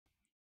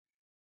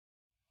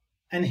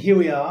And here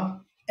we are,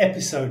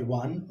 episode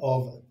 1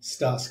 of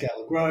Start,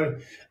 Scale, Grow.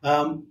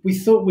 We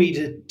thought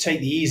we'd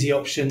take the easy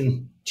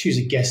option, choose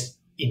a guest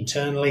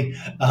internally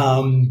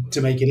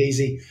to make it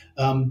easy,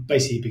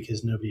 basically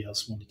because nobody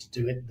else wanted to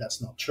do it.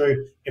 That's not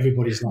true.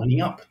 Everybody's lining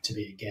up to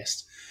be a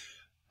guest.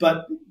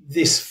 But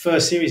this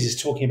first series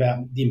is talking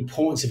about the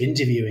importance of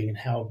interviewing and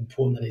how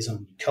important that is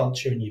on your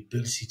culture and your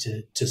ability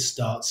to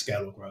start,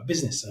 scale, or grow a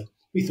business. So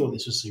we thought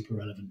this was super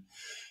relevant.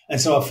 And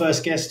so our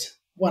first guest,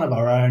 one of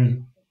our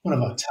own, one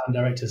of our talent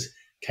directors,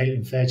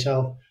 Caitlin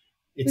Fairchild.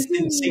 It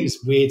seems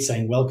weird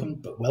saying welcome,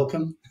 but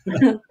welcome.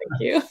 Thank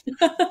you.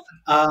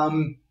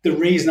 The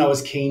reason I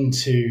was keen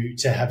to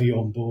have you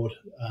on board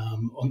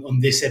on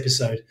this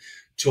episode,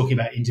 talking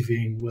about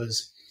interviewing,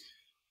 was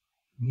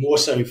more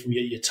so from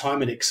your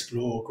time at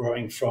Explore,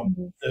 growing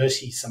from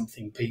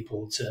 30-something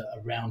people to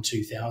around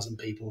 2,000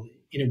 people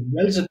in a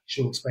relatively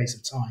short space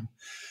of time.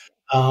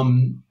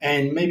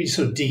 And maybe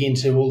sort of dig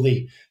into all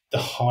the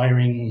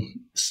hiring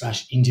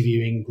 /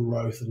 interviewing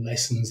growth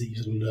lessons that you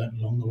sort of learned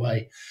along the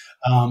way.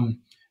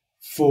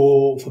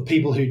 For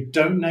people who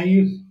don't know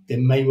you, there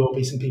may well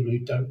be some people who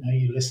don't know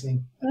you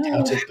listening. I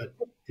doubt it, but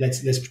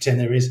let's pretend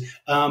there is.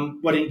 Why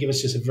don't you give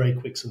us just a very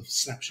quick sort of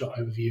snapshot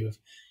overview of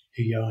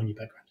who you are and your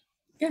background?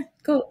 Yeah,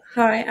 cool.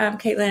 Hi, I'm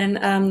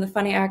Caitlin. The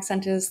funny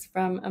accent is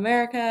from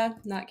America,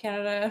 not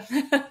Canada.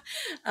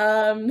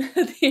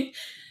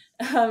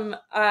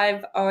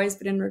 I've always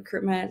been in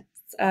recruitment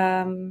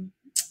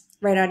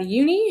right out of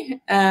uni,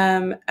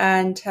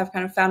 and have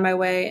kind of found my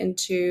way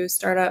into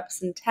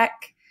startups and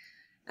tech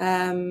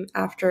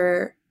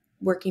after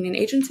working in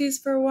agencies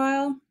for a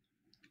while.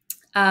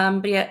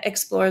 But yeah,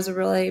 Explore is a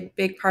really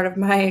big part of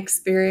my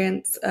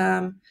experience.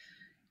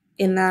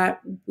 In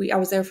that I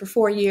was there for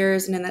 4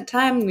 years, and in that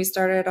time we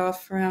started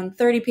off around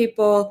 30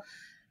 people,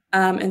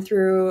 and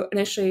through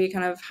initially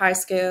kind of high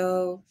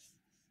scale,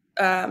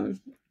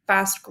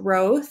 fast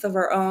growth of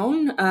our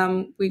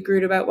own, we grew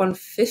to about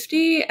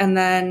 150, and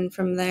then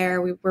from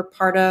there we were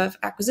part of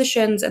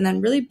acquisitions and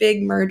then really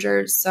big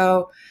mergers.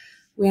 So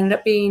we ended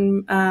up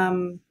being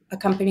a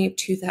company of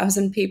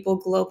 2,000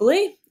 people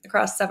globally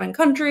across 7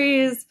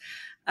 countries,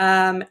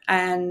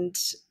 and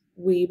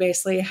we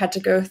basically had to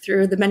go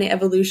through the many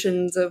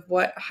evolutions of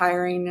what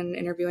hiring and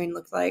interviewing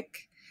looked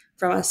like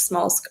from a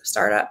small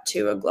startup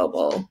to a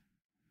global,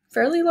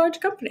 fairly large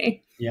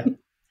company. Yeah.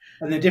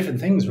 And they're different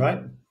things,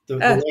 right? The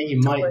way you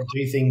might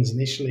do things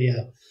initially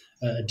are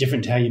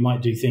different to how you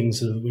might do things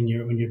sort of when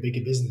you're a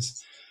bigger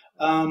business.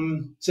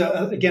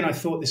 So again, I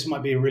thought this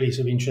might be a really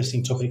sort of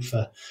interesting topic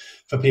for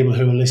people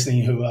who are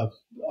listening, who are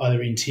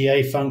either in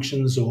TA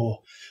functions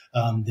or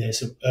they're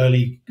sort of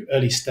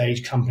early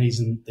stage companies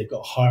and they've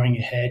got hiring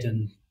ahead,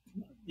 and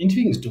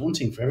interviewing is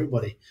daunting for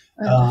everybody.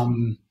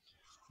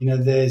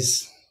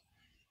 There's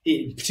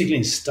particularly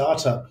in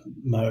startup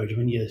mode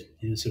when you're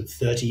sort of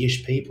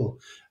 30-ish people.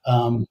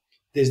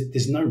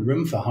 There's no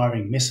room for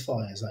hiring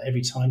misfires. Like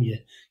every time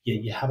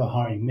you have a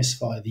hiring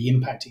misfire, the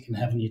impact it can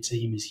have on your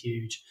team is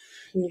huge.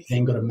 You've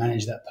then got to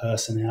manage that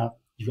person out.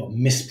 You've got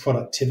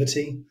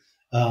misproductivity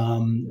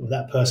of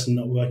that person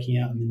not working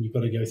out, and then you've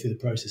got to go through the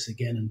process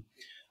again.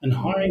 And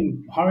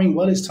hiring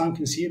well is time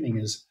consuming,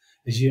 as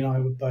you and I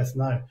would both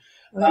know.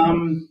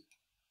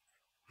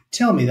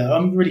 Tell me though,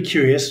 I'm really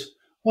curious,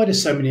 why do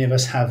so many of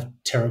us have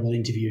terrible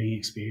interviewing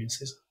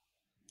experiences?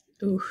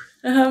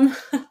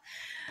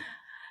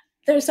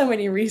 There's so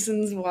many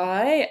reasons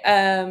why.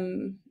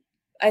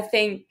 I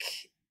think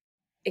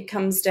it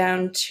comes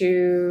down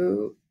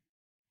to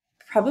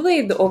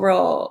probably the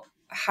overall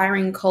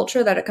hiring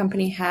culture that a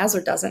company has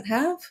or doesn't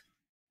have,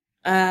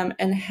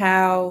 and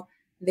how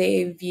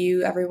they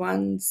view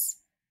everyone's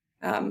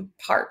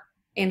part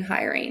in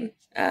hiring.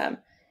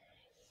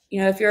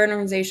 If you're an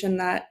organization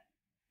that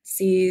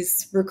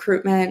sees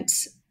recruitment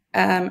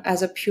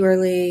as a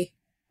purely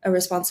a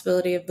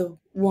responsibility of the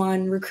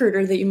one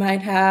recruiter that you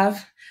might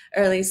have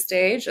early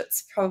stage,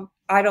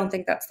 I don't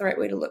think that's the right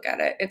way to look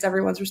at it. It's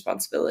everyone's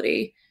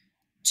responsibility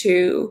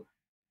to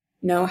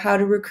know how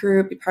to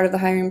recruit, be part of the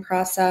hiring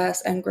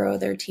process, and grow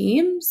their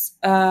teams.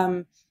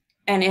 And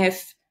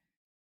if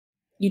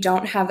you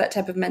don't have that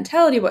type of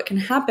mentality, what can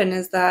happen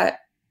is that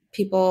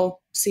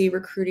people see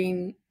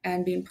recruiting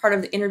and being part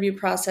of the interview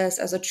process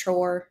as a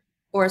chore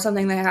or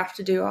something they have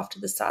to do off to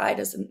the side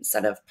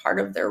instead of part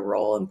of their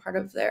role and part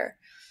of their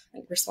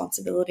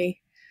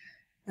responsibility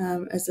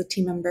as a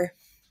team member.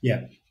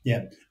 Yeah.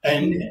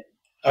 And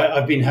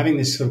I've been having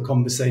this sort of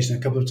conversation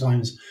a couple of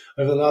times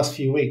over the last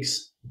few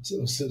weeks,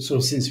 sort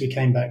of since we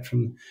came back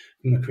from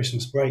the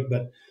Christmas break.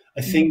 But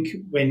I think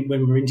when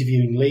we're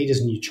interviewing leaders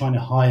and you're trying to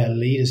hire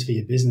leaders for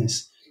your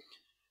business,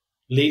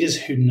 leaders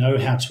who know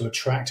how to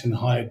attract and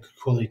hire good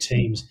quality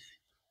teams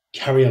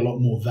carry a lot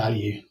more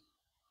value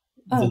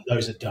than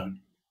those that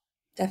don't.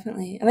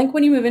 Definitely. I think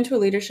when you move into a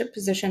leadership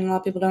position, a lot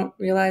of people don't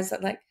realize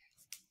that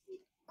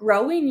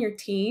growing your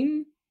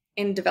team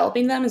and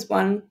developing them is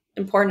one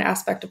important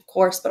aspect, of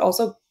course, but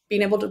also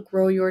being able to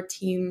grow your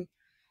team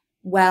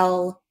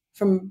well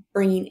from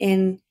bringing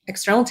in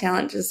external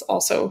talent is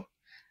also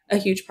a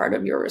huge part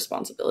of your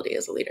responsibility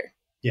as a leader.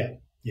 Yeah.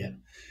 Yeah.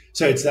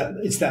 So it's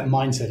that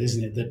mindset,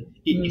 isn't it? That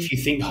Mm, if you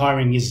think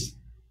hiring is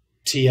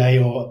TA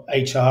or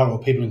HR or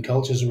people and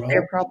culture's their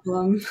role,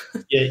 problem.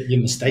 yeah, you're Yeah.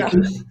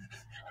 mistaken.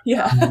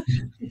 Yeah.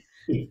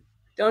 Um,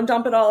 Don't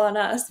dump it all on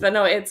us. But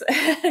no, it's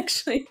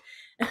actually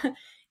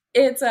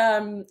it's I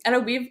know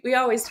we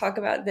always talk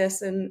about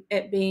this and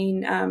it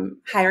being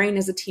hiring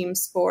as a team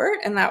sport,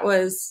 and that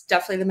was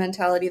definitely the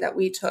mentality that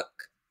we took,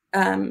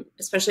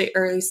 especially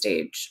early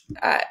stage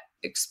at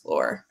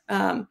Explore.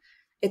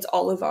 It's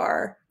all of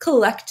our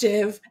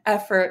collective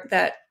effort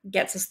that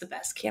gets us the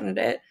best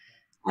candidate.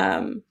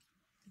 Um,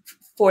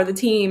 for the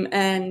team.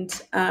 And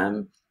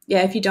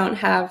yeah, if you don't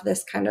have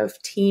this kind of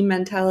team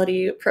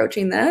mentality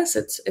approaching this,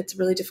 it's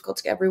really difficult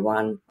to get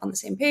everyone on the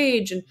same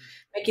page and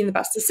making the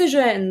best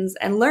decisions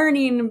and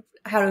learning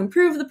how to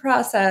improve the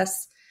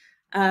process.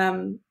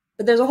 But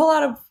there's a whole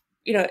lot of,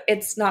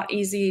 it's not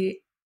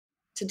easy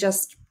to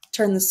just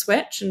turn the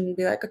switch and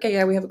be like, okay,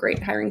 yeah, we have a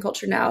great hiring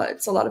culture now.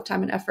 It's a lot of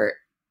time and effort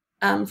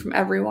from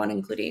everyone,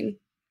 including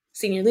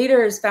senior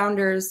leaders,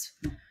 founders,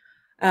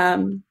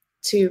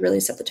 to really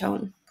set the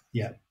tone.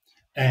 yeah.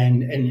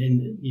 And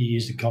you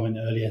used a comment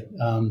earlier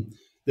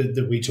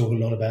that we talk a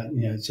lot about,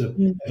 sort of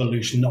Mm.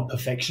 evolution, not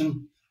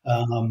perfection.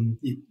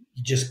 You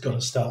just got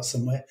to start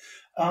somewhere.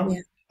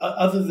 Yeah.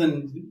 Other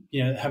than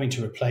having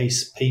to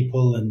replace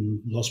people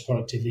and lost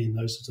productivity and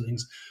those sorts of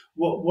things,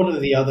 what are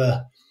the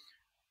other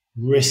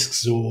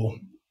risks or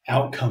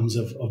outcomes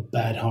of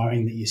bad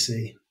hiring that you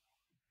see?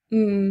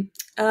 Mm.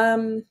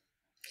 Um,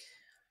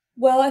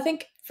 well, I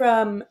think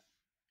from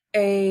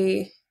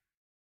a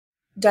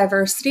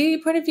diversity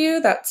point of view,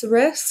 that's a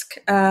risk.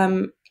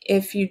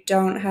 If you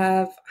don't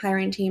have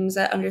hiring teams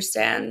that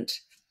understand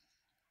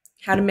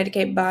how to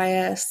mitigate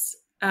bias,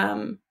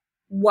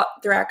 what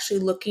they're actually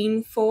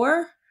looking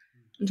for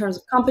in terms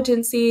of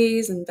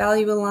competencies and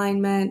value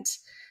alignment,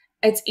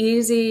 it's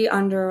easy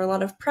under a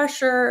lot of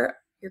pressure.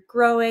 You're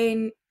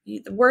growing,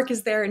 the work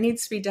is there, it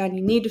needs to be done,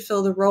 you need to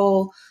fill the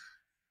role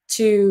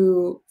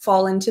to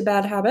fall into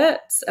bad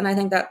habits. And I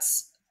think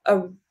that's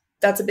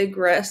a big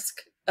risk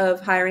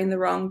of hiring the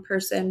wrong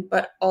person,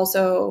 but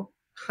also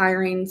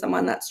hiring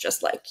someone that's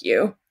just like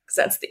you, because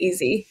that's the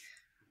easy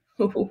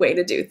way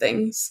to do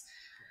things.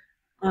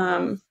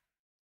 Um,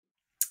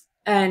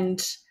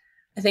 and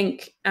I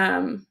think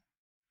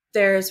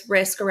there's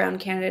risk around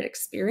candidate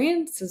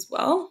experience as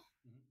well.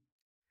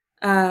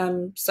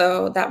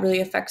 So that really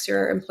affects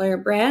your employer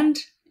brand.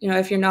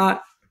 If you're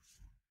not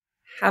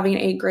having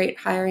a great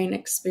hiring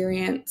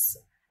experience,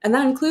 and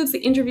that includes the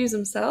interviews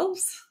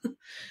themselves,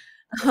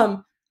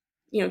 um,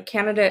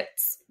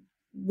 candidates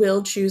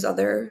will choose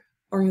other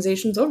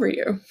organizations over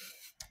you.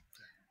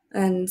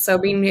 And so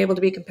being able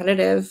to be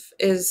competitive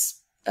is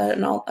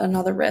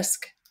another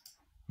risk.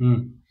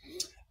 Mm.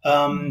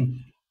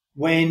 Um,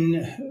 when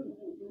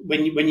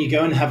you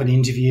go and have an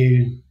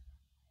interview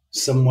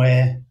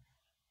somewhere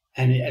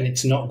and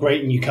it's not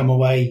great and you come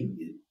away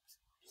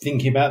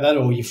thinking about that,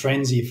 or your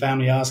friends or your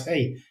family ask,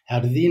 "Hey, how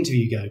did the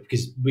interview go?"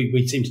 Because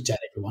we seem to tell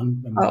everyone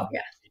when we Oh,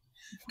 yeah.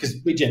 because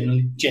we're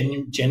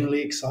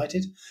generally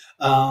excited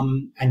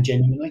and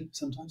genuinely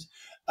sometimes.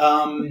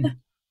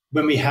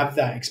 When we have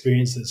that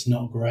experience that's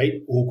not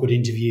great, awkward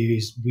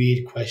interviews,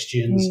 weird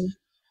questions,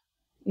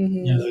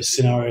 Mm-hmm. those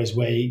scenarios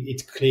where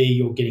it's clear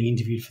you're getting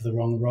interviewed for the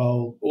wrong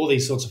role, all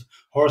these sorts of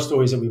horror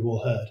stories that we've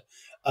all heard.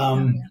 Oh,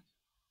 Um, yeah.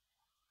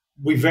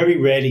 we very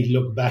rarely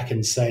look back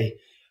and say,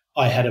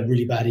 I had a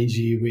really bad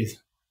interview with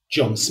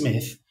John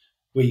Smith.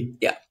 We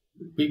Yeah.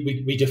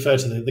 we defer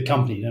to the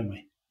company, don't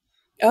we?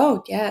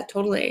 Oh, yeah,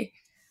 totally.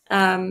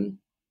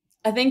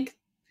 I think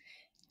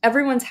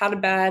everyone's had a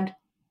bad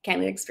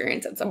candidate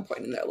experience at some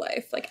point in their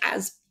life, like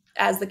as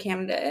the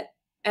candidate.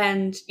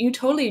 And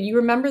you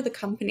remember the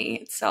company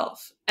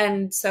itself.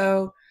 And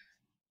so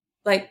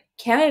like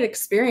candidate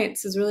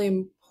experience is really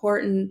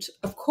important.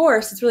 Of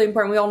course, it's really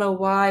important. We all know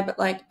why, but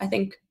like I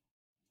think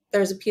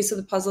there's a piece of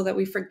the puzzle that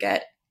we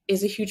forget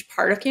is a huge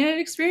part of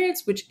candidate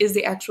experience, which is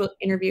the actual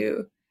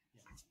interview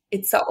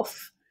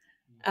itself.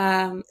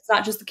 It's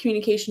not just the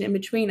communication in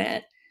between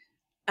it.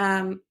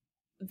 Um,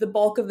 the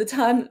bulk of the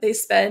time that they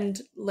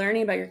spend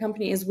learning about your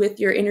company is with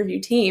your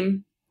interview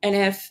team. And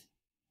if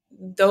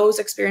those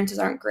experiences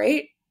aren't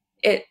great,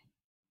 it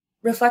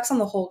reflects on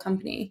the whole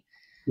company.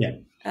 Yeah.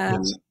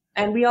 Um, Yes.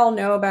 and we all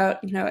know about,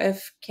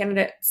 if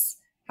candidates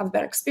have a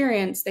bad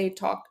experience, they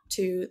talk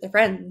to their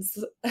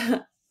friends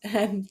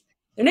and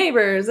their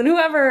neighbors and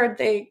whoever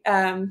they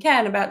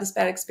can about this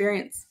bad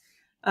experience.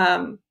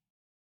 Um,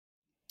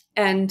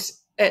 and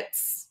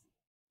it's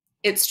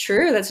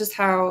true. That's just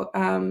how,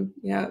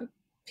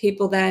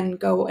 people then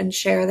go and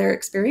share their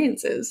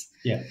experiences.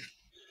 Yeah.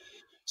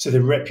 So the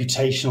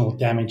reputational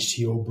damage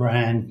to your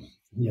brand,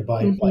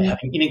 by Mm-hmm.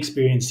 having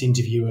inexperienced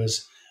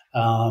interviewers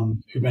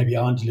who maybe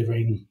aren't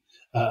delivering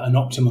an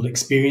optimal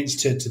experience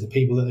to the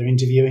people that they're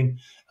interviewing,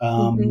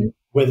 Mm-hmm.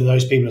 whether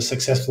those people are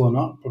successful or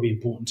not, probably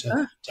important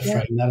Ah, to yeah,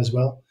 frame that as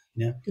well.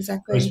 Most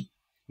exactly.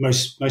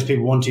 most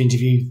people want to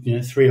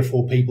interview 3 or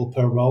 4 people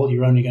per role.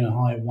 You're only going to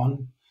hire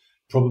one,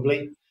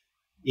 probably.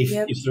 If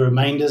Yep. if the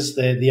remainders,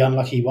 the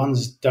unlucky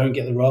ones, don't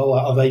get the role,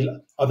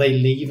 are Are they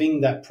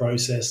leaving that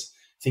process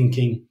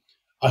thinking,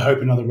 I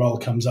hope another role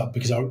comes up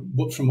because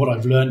from what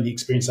I've learned, the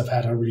experience I've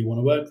had, I really want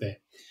to work there,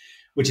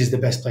 which is the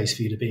best place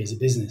for you to be as a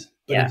business.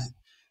 But Yeah. if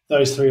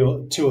those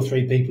two or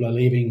three people are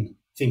leaving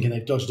thinking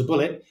they've dodged a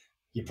bullet,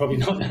 you're probably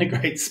not in a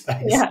great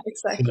space. Yeah,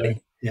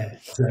 exactly.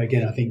 So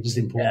again, I think just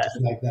important to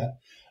flag that.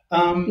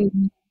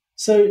 Mhm.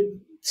 So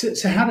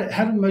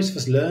how do most of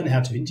us learn how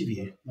to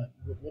interview? Like,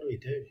 what do we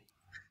do?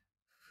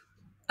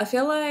 I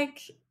feel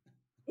like,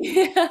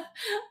 yeah,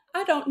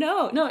 I don't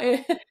know. No,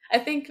 I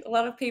think a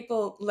lot of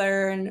people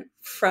learn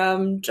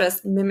from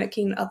just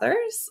mimicking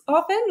others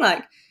often.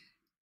 Like,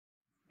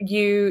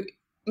 you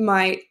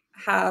might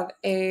have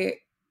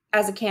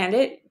as a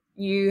candidate,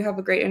 you have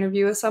a great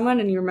interview with someone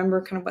and you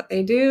remember kind of what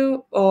they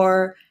do,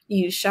 or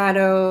you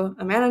shadow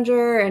a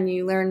manager and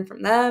you learn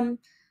from them.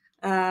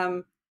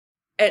 Um,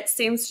 it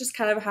seems to just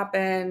kind of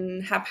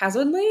happen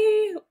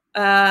haphazardly.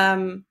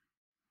 And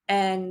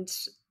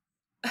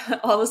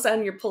all of a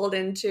sudden you're pulled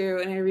into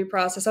an interview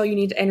process. Oh, you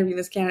need to interview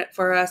this candidate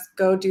for us.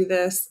 Go do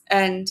this.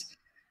 And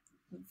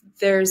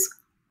there's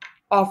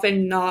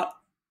often not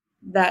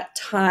that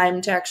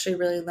time to actually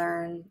really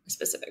learn a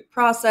specific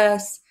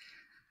process,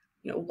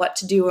 what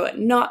to do, what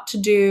not to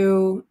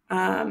do.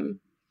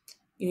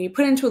 You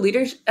put into a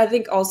leadership. I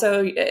think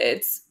also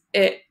it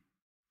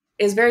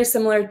is very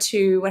similar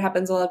to what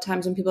happens a lot of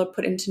times when people are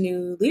put into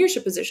new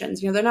leadership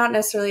positions. They're not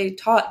necessarily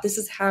taught this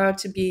is how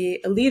to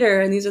be a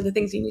leader and these are the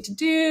things you need to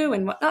do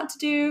and what not to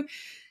do.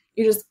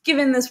 You're just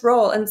given this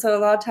role. And so a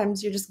lot of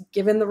times you're just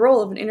given the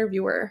role of an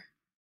interviewer.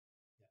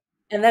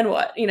 And then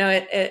what? You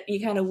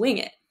kind of wing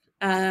it.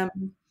 And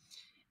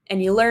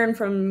you learn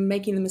from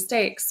making the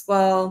mistakes.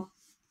 Well,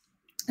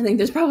 I think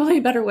there's probably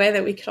a better way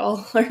that we could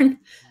all learn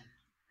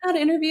how to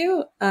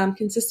interview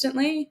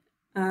consistently.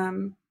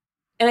 And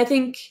I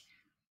think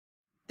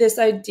this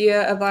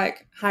idea of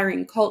like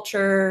hiring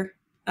culture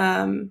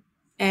and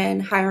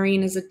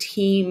hiring as a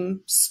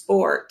team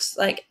sport,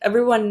 like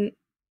everyone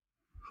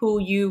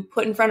who you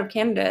put in front of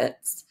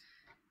candidates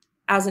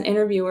as an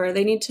interviewer,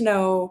 they need to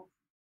know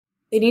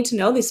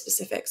these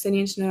specifics. They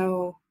need to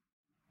know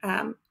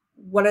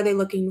what are they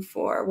looking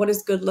for? What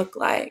does good look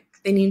like?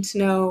 They need to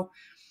know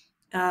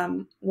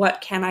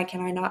what can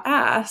I not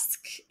ask?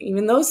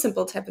 Even those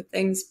simple type of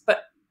things.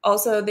 But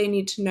also they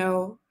need to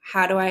know,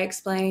 how do I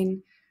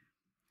explain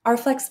our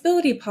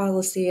flexibility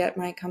policy at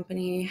my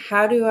company?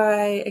 How do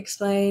I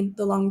explain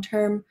the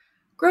long-term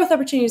growth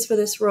opportunities for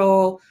this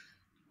role?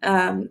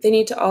 They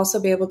need to also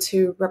be able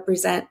to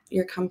represent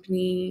your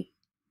company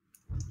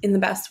in the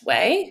best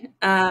way.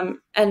 And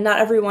not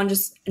everyone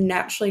just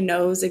naturally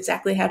knows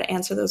exactly how to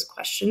answer those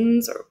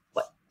questions or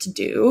what to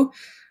do.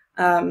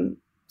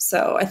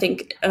 So I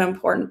think an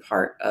important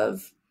part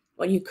of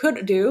what you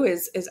could do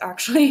is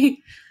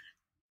actually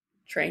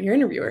train your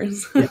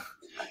interviewers. Yeah.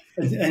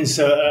 And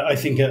so I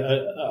think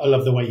I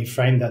love the way you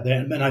framed that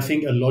there. And I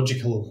think a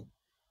logical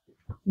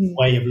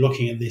way of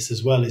looking at this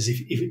as well is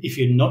if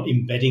you're not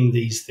embedding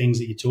these things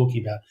that you're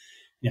talking about,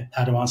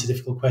 how to answer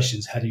difficult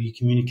questions, how do you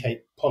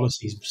communicate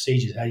policies and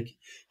procedures,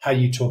 how do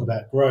you talk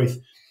about growth,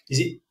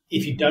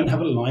 if you don't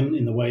have alignment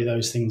in the way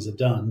those things are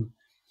done,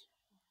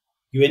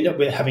 you end up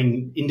with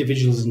having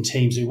individuals and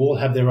teams who all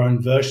have their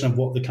own version of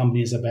what the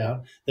company is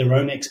about, their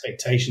own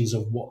expectations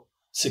of what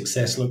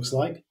success looks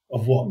like,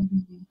 of what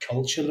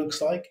culture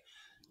looks like.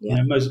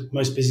 Yeah.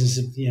 Most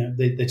businesses,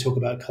 they talk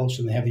about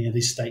culture and they have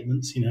these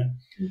statements,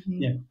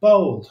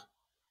 bold.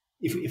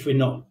 If we're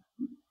not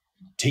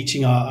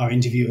teaching our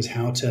interviewers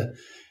how to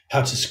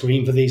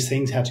screen for these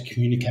things, how to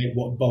communicate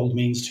what bold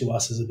means to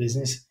us as a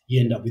business,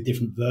 you end up with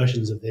different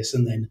versions of this,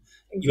 and then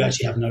you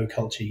actually have no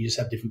culture. You just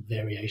have different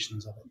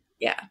variations of it.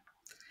 Yeah.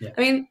 I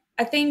mean,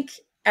 I think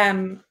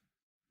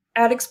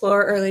at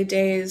Explore early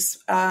days,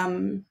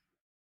 one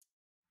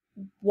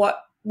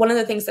of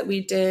the things that we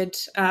did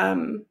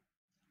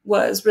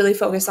was really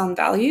focus on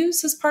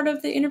values as part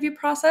of the interview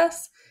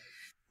process.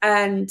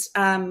 And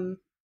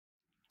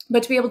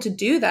but to be able to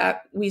do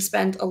that, we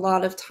spent a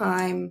lot of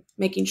time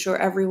making sure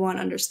everyone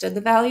understood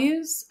the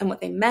values and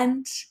what they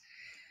meant,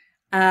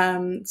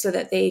 so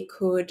that they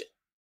could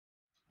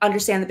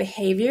understand the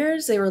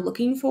behaviors they were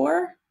looking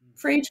for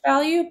each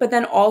value. But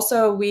then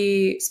also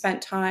we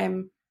spent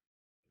time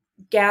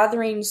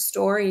gathering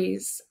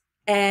stories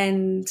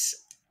and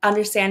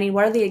understanding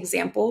what are the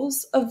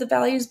examples of the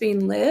values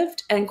being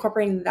lived and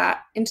incorporating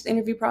that into the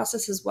interview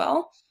process as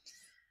well.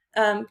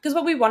 Because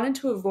what we wanted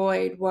to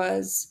avoid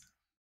was,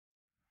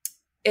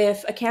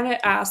 if a candidate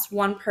asked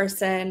one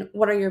person,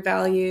 what are your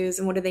values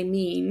and what do they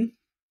mean?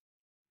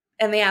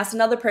 And they asked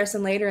another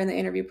person later in the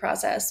interview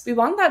process, we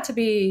want that to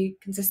be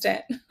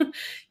consistent.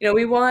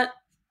 We want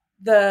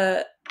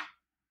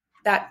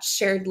that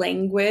shared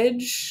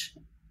language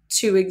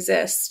to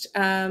exist.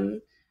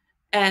 And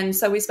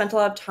so we spent a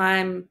lot of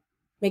time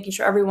making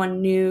sure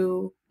everyone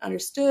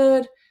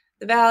understood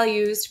the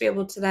values to be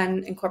able to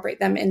then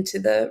incorporate them into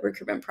the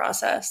recruitment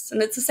process.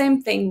 And it's the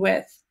same thing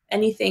with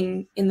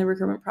anything in the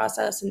recruitment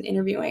process and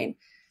interviewing.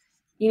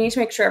 You need to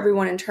make sure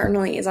everyone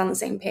internally is on the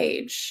same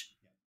page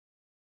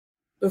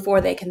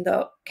before they can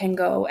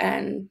go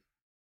and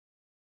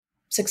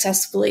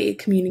successfully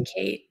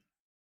communicate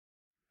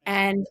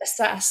and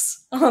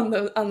assess on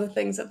the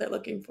things that they're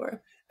looking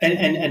for.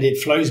 And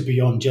it flows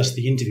beyond just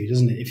the interview,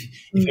 doesn't it?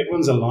 If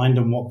everyone's aligned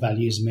on what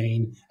values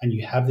mean and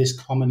you have this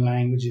common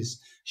language, this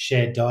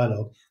shared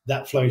dialogue,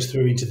 that flows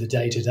through into the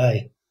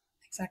day-to-day.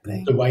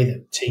 Exactly. The way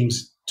that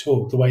teams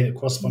talk, the way that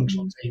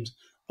cross-functional teams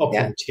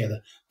operate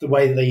together, the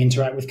way that they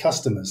interact with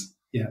customers.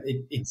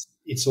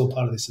 It's all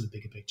part of this sort of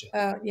bigger picture.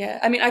 Yeah.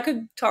 I mean, I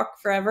could talk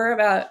forever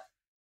about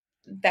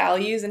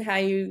values and how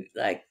you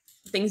like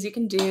things you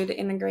can do to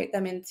integrate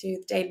them into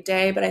the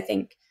day-to-day, but I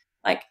think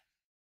like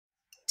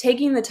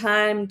taking the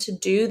time to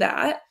do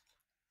that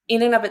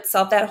in and of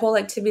itself, that whole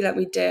activity that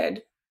we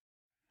did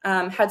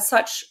had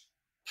such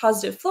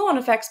positive flow-on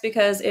effects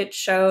because it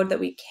showed that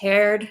we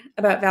cared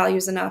about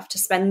values enough to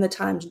spend the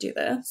time to do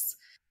this.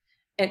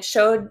 It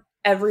showed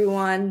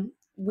everyone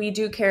we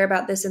do care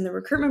about this in the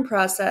recruitment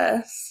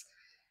process.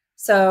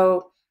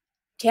 So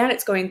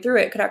candidates going through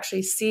it could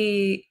actually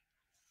see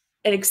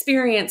and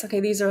experience, okay,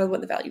 these are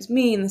what the values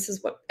mean. This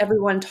is what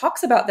everyone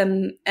talks about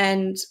them.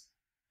 And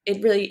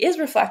it really is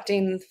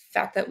reflecting the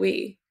fact that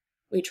we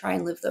try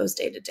and live those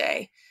day to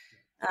day.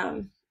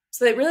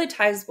 So it really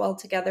ties well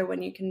together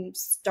when you can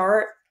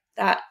start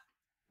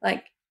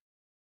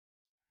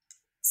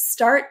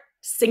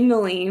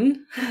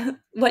signaling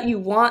what you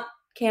want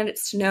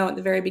candidates to know at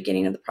the very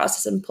beginning of the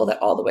process and pull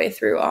that all the way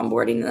through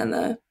onboarding and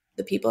then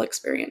the people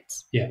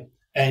experience. Yeah.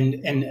 And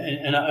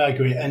I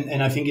agree.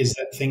 And I think it's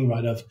that thing,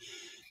 right, of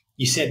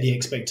you set the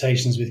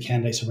expectations with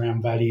candidates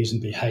around values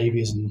and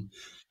behaviors, and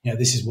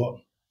this is what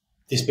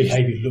this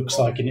behavior looks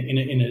like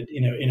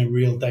in a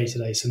real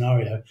day-to-day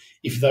scenario.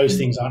 If those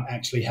things aren't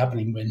actually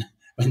happening when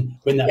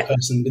that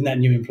person, when that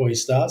new employee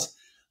starts,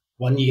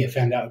 one, you get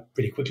found out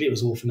pretty quickly it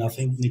was all for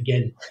nothing, and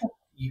again,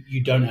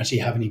 you don't actually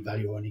have any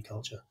value or any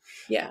culture.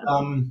 Yeah.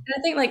 And I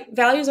think like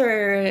values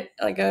are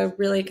like a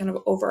really kind of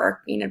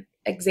overarching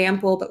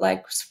example, but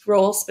like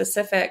role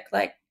specific,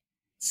 like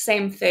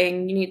same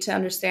thing. You need to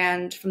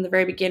understand from the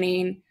very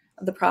beginning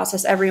of the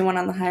process, everyone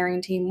on the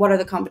hiring team, what are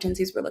the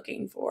competencies we're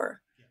looking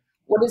for?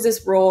 What does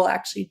this role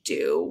actually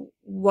do?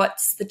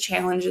 What's the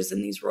challenges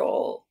in this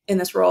role?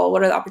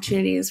 What are the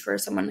opportunities for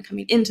someone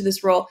coming into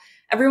this role?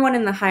 Everyone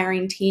in the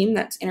hiring team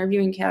that's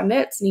interviewing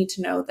candidates need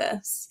to know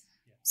this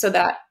so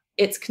that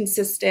it's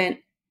consistent.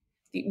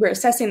 We're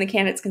assessing the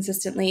candidates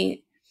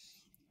consistently,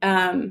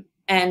 and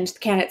the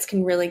candidates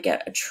can really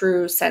get a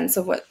true sense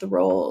of what the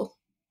role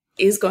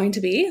is going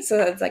to be.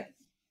 So it's like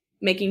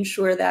making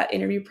sure that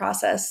interview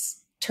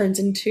process turns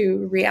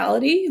into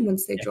reality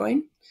once they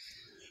join.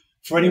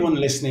 For anyone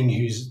listening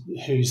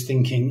who's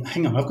thinking,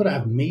 hang on, I've got to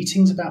have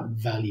meetings about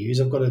values,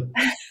 I've got to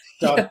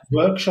start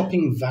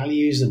workshopping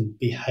values and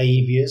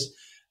behaviors,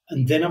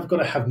 and then I've got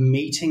to have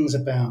meetings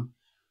about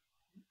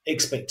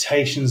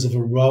expectations of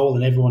a role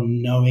and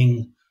everyone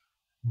knowing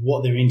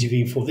what they're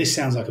interviewing for. This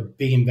sounds like a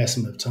big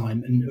investment of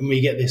time, and we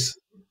get this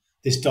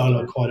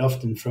dialogue quite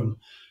often from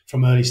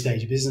early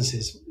stage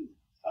businesses.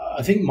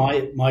 I think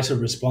my sort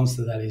of response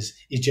to that is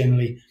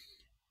generally,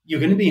 you're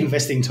going to be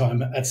investing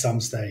time at some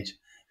stage.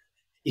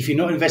 If you're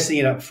not investing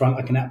it up front,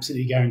 I can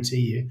absolutely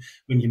guarantee you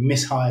when your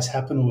mishires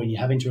happen or when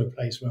you're having to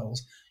replace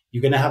roles,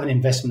 you're going to have an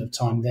investment of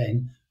time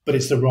then, but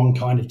it's the wrong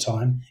kind of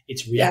time.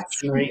 It's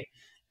reactionary.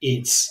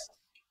 It's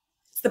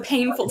the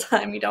painful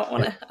time you don't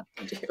want to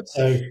have to do.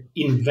 So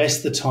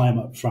invest the time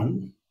up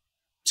front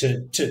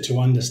to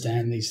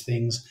understand these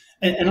things.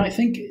 And I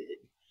think,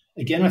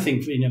 again,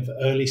 for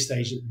early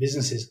stage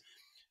businesses,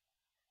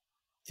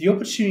 the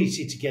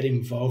opportunity to get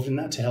involved in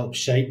that to help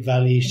shape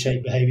values,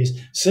 shape behaviors,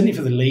 certainly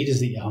for the leaders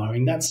that you're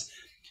hiring, that's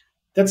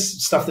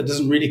stuff that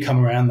doesn't really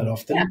come around that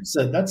often. Yeah.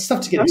 So that's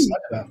stuff to get excited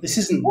about. This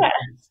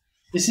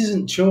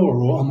isn't chore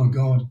or, oh my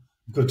God,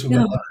 I've got to talk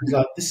about that. It's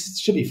like, this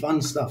should be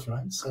fun stuff,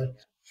 right? So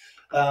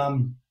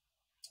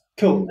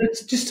cool.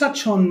 Let's just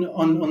touch on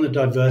the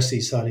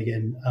diversity side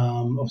again.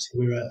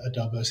 Obviously, we're a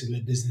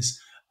diversity-led business.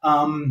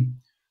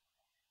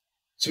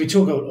 So we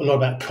talk a lot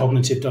about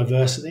cognitive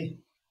diversity.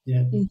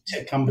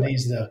 Tech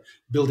companies that are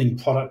building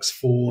products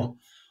for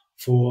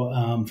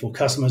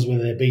customers,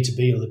 whether they're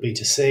B2B or the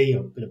B2C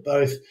or a bit of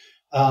both.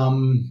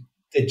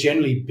 They're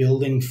generally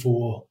building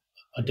for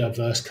a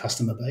diverse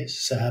customer base.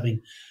 So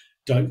having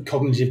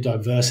cognitive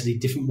diversity,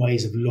 different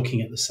ways of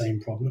looking at the same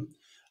problem,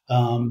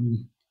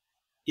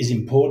 is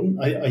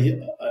important.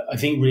 I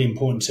think really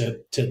important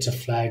to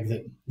flag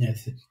that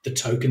the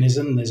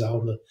tokenism. There's a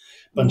whole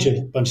bunch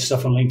of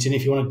stuff on LinkedIn.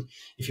 If you want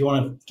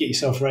to get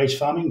yourself rage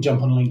farming,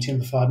 jump on LinkedIn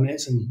for 5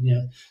 minutes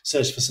and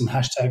search for some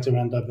hashtags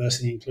around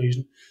diversity and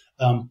inclusion.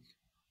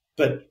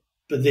 But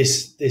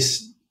this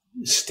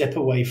step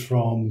away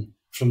from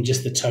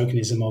just the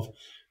tokenism of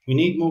we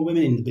need more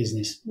women in the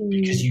business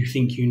because you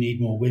think you need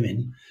more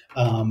women.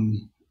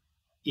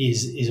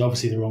 Is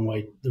obviously the wrong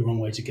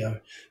way to go.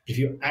 But if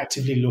you're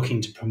actively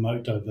looking to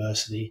promote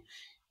diversity,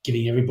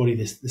 giving everybody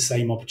the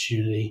same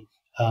opportunity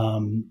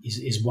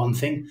is one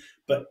thing,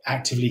 but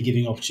actively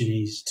giving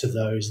opportunities to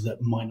those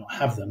that might not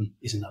have them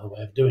is another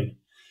way of doing it.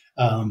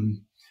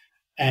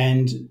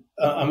 And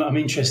I'm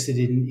interested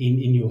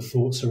in your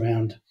thoughts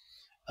around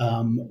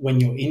when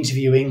you're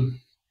interviewing,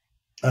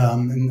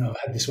 and I've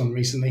had this one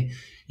recently,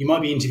 you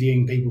might be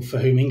interviewing people for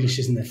whom English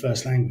isn't their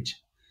first language.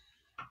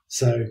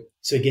 So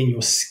again,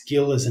 your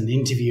skill as an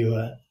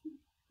interviewer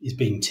is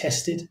being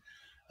tested.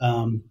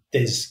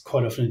 There's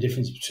quite often a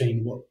difference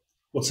between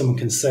what someone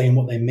can say and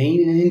what they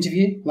mean in an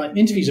interview. Like,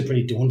 interviews are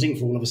pretty daunting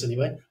for all of us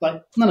anyway.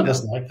 Like, none of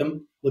us like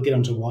them. We'll get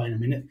onto why in a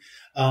minute.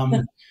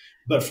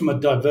 But from a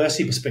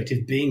diversity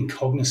perspective, being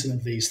cognizant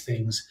of these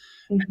things,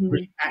 and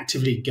really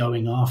actively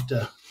going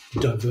after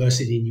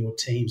diversity in your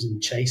teams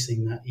and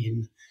chasing that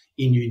in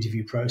your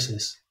interview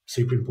process,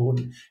 super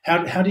important.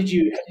 How did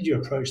you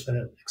approach that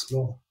at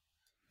Explore?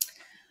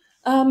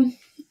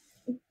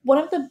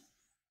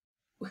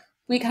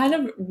 We kind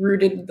of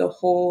rooted the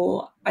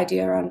whole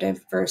idea around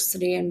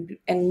diversity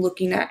and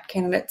looking at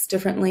candidates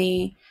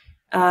differently,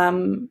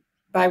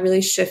 by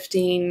really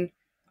shifting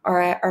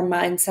our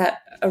mindset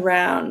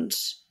around,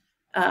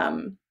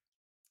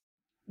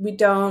 we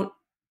don't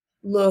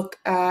look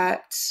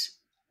at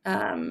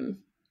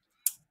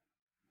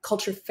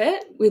culture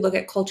fit, we look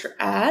at culture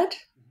add.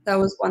 That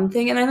was one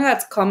thing, and I know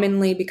that's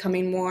commonly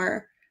becoming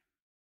more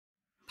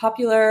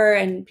popular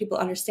and people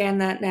understand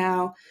that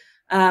now.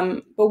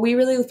 But we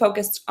really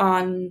focused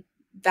on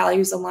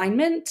values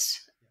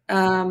alignment,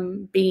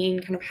 being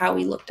kind of how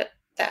we looked at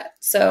that.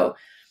 So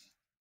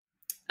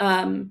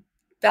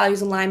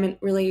values alignment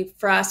really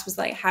for us was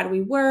like, how do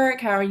we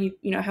work? How are you,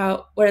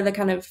 what are the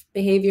kind of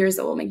behaviors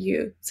that will make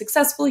you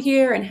successful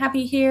here and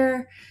happy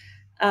here?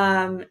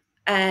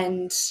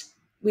 And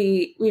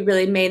we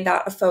really made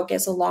that a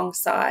focus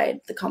alongside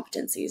the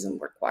competencies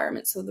and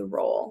requirements of the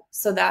role,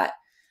 so that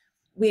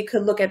we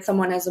could look at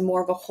someone as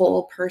more of a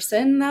whole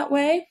person that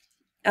way.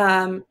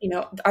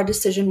 Our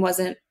decision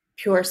wasn't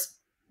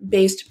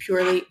based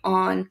purely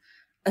on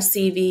a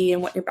CV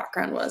and what your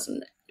background was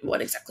and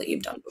what exactly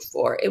you've done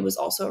before. It was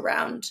also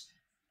around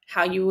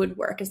how you would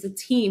work as a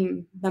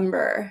team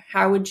member.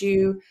 How would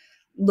you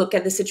look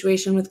at the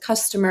situation with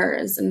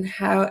customers, and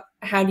how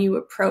do you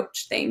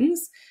approach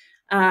things?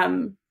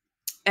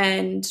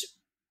 And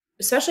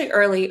especially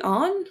early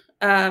on,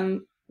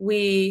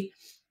 we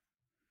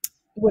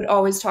would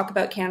always talk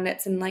about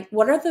candidates and like,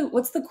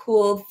 what's the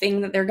cool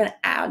thing that they're going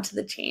to add to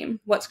the team?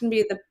 What's going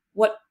to be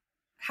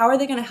how are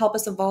they going to help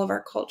us evolve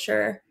our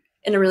culture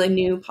in a really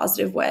new,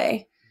 positive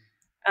way?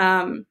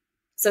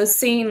 So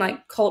seeing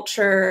like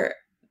culture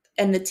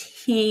and the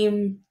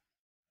team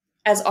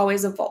as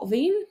always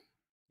evolving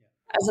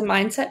as a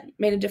mindset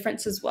made a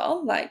difference as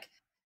well. Like,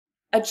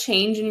 a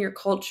change in your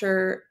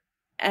culture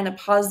and a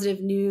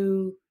positive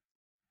new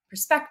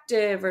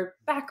perspective or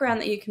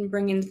background that you can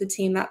bring into the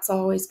team, that's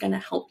always going to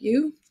help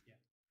you.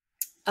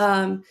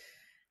 And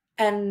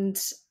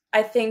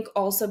I think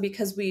also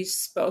because we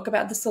spoke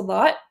about this a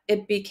lot,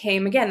 it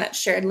became, again, that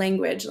shared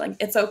language. Like,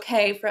 it's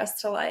okay for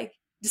us to like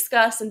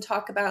discuss and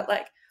talk about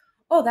like,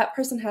 oh, that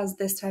person has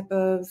this type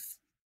of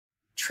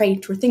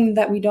trait or thing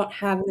that we don't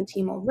have in the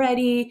team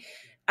already.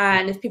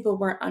 And if people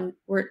weren't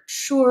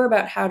sure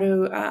about how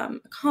to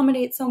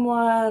accommodate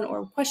someone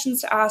or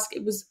questions to ask,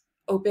 it was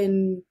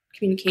open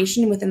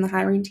communication within the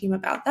hiring team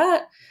about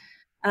that.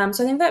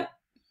 So I think that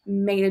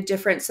made a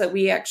difference, that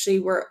we actually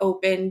were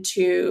open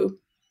to,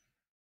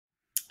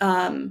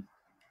 I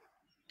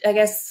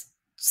guess,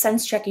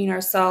 sense checking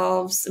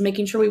ourselves,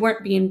 making sure we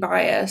weren't being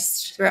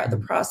biased throughout the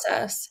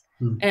process.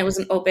 And it was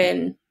an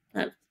open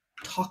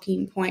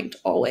talking point,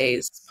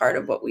 always part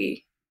of what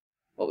we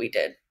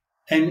did.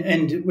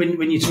 And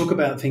when you talk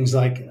about things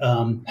like,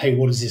 hey,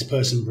 what does this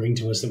person bring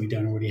to us that we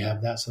don't already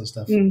have, that sort of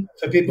stuff,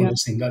 for people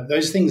listening,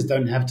 those things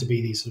don't have to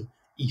be these sort of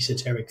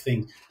esoteric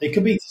things. They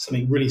could be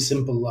something really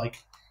simple, like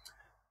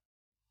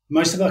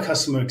most of our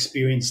customer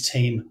experience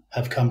team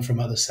have come from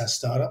other SaaS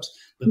startups,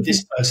 but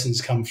this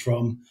person's come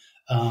from,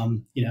 a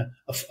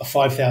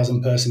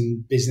 5,000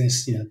 person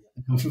business. They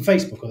come from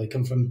Facebook, or they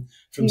come from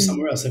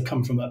somewhere else. They've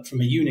come from a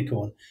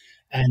unicorn,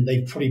 and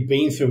they've probably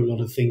been through a lot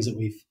of things that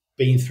we've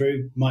been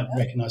through, might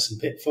recognize some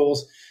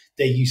pitfalls.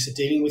 They're used to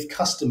dealing with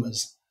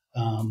customers,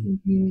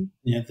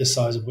 the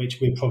size of which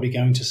we're probably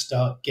going to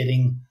start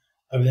getting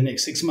over the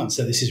next 6 months.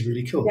 So this is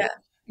really cool. Yeah,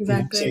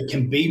 exactly. So it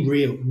can be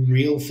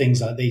real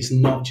things like these,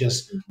 not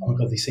just, oh my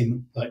God, they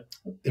seem like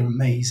they're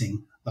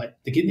amazing. Like,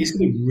 these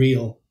can be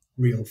real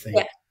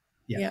things.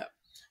 Yeah.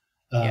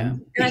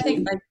 And I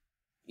think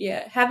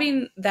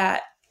having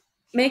that,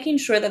 making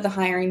sure that the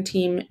hiring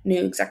team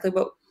knew exactly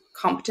what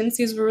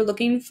competencies we were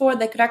looking for,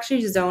 they could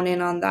actually zone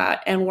in on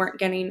that and weren't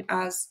getting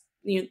as,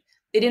 they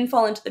didn't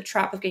fall into the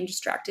trap of getting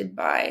distracted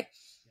by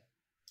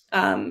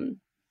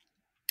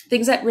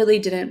things that really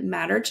didn't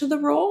matter to the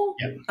role.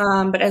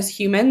 But as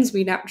humans,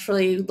 we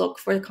naturally look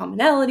for the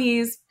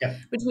commonalities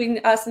between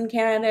us and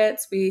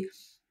candidates. We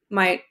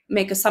might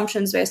make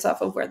assumptions based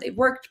off of where they've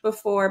worked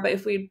before, but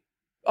if we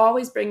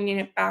always bringing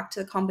it back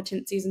to the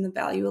competencies and the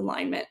value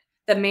alignment,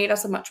 that made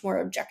us a much more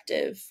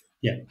objective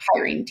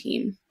hiring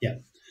team.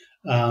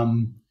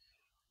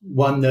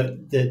 One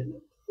that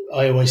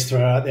I always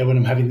throw out there when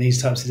I'm having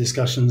these types of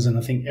discussions, and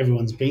I think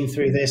everyone's been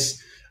through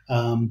this,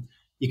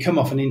 you come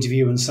off an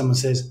interview and someone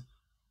says,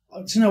 oh,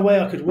 there's no way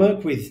I could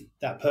work with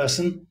that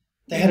person.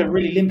 they had a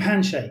really limp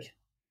handshake.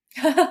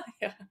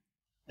 Yeah.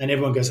 And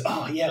everyone goes,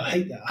 oh, yeah, I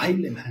hate that. I hate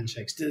limp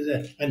handshakes.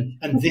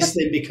 And this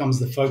then becomes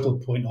the focal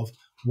point of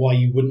why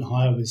you wouldn't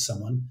hire with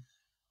someone,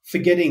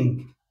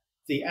 forgetting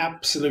the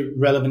absolute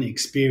relevant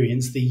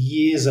experience, the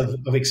years of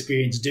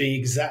experience doing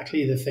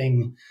exactly the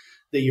thing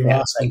that you're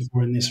asking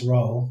for in this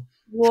role.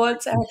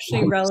 What's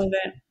actually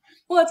relevant?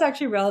 What's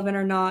actually relevant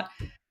or not?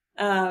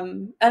 I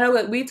know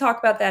what we talk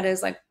about that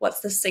is like,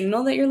 what's the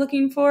signal that you're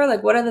looking for?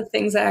 Like, what are the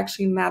things that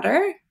actually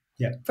matter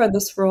for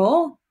this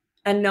role?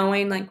 And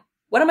knowing like,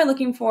 what am I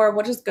looking for?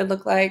 What does good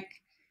look like?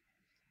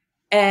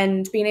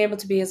 And being able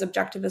to be as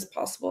objective as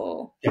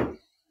possible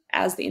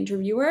as the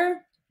interviewer.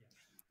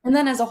 And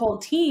then as a whole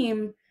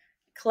team,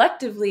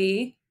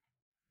 collectively,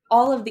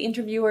 all of the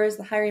interviewers,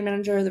 the hiring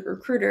manager, the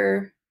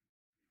recruiter,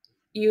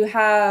 you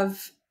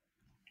have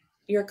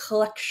your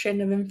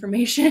collection of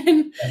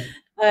information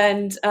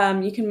and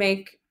you can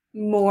make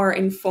more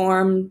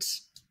informed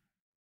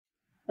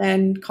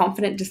and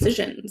confident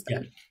decisions.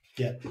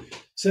 Yeah.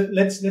 So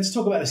let's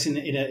talk about this in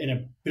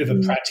a bit of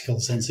a practical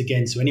sense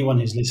again. So anyone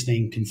who's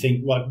listening can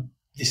think, well,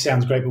 this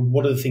sounds great, but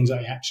what are the things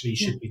I actually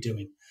should be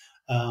doing?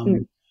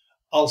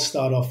 I'll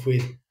start off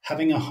with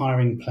having a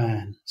hiring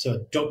plan. So a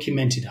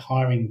documented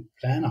hiring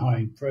plan, a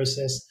hiring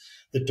process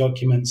that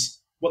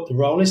documents what the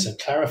role is, so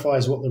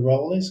clarifies what the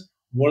role is.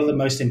 What are the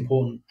most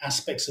important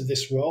aspects of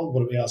this role?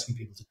 What are we asking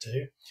people to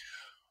do?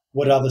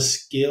 What are the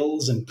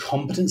skills and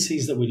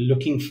competencies that we're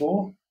looking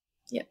for?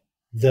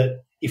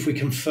 That if we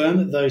confirm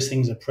that those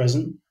things are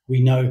present,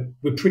 we know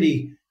we're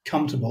pretty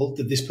comfortable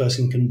that this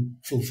person can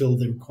fulfill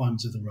the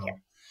requirements of the role.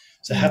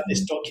 So have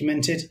this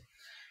documented.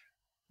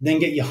 Then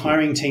get your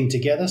hiring team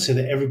together so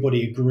that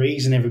everybody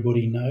agrees and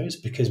everybody knows,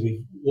 because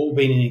we've all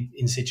been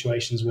in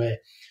situations where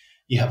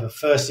you have a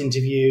first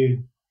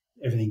interview,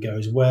 everything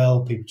goes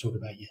well, people talk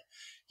about your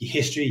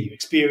history, your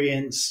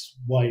experience,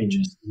 why you're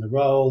interested in the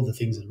role, the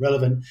things that are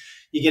relevant.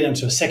 You get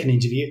into a second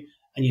interview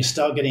and you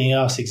start getting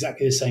asked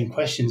exactly the same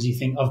questions. You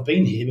think, I've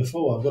been here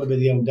before. I've got to be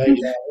the old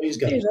deja vu's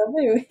going.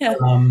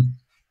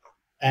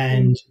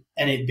 And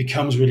it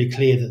becomes really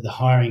clear that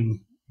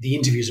the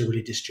interviews are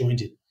really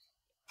disjointed.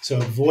 So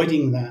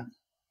avoiding that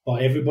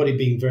by everybody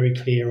being very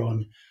clear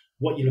on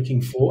what you're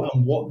looking for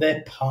and what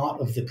their part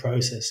of the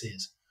process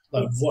is.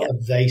 Like, what are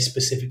they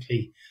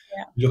specifically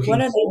looking for?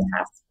 What are they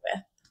tasked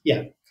with?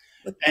 Yeah.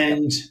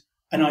 And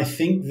I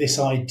think this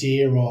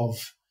idea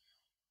of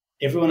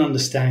everyone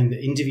understanding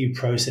the interview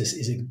process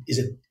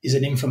is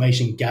an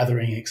information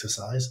gathering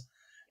exercise.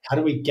 How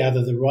do we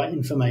gather the right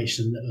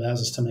information that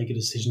allows us to make a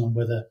decision on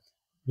whether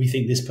we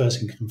think this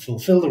person can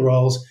fulfill the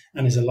roles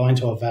and is aligned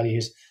to our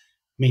values,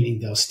 meaning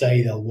they'll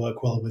stay, they'll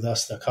work well with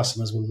us, their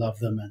customers will love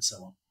them, and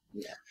so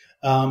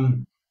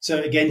on.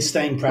 So again,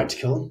 staying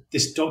practical,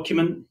 this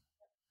document,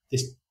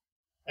 this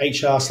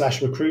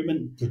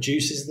HR/recruitment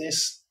produces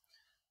this,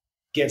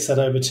 gets that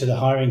over to the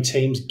hiring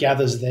teams,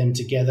 gathers them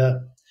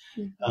together.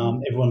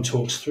 Everyone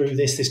talks through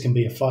this. This can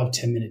be a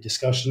 5-10 minute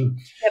discussion.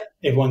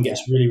 Everyone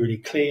gets really, really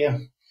clear.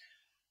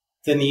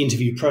 Then the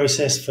interview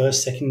process,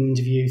 first, second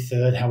interview,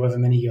 third, however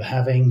many you're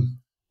having.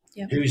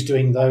 Who's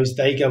doing those?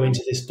 They go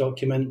into this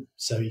document.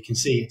 So you can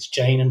see it's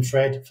Jane and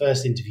Fred,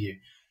 first interview.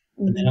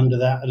 And then under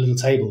that, a little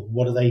table.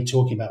 What are they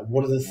talking about?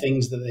 What are the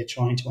things that they're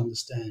trying to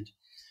understand?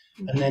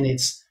 And then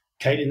it's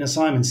Caitlin and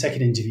Simon,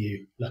 second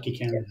interview, lucky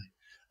candidate.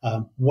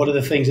 What are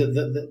the things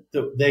that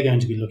they're going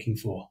to be looking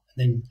for?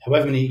 And then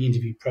however many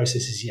interview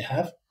processes you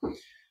have.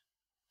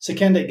 So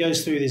candidate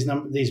goes through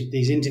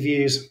these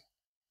interviews.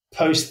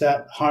 Post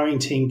that, hiring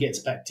team gets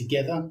back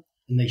together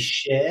and they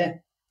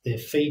share their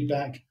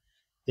feedback,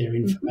 their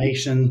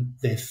information,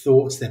 their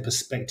thoughts, their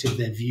perspective,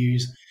 their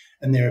views,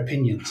 and their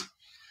opinions.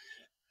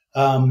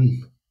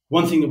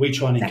 One thing that we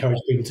try and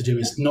encourage people to do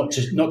is not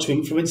to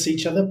influence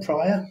each other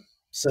prior.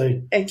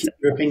 So keep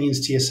your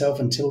opinions to yourself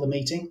until the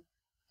meeting.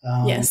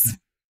 Yes.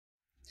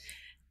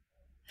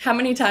 How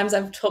many times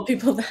I've told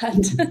people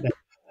that?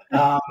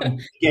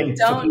 Again,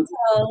 don't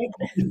tell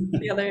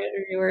the other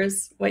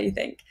interviewers what you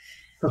think.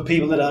 For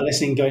people that are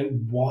listening,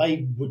 going,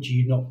 why would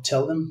you not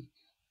tell them?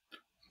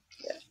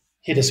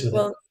 Hit us with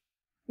it.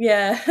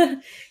 Yeah.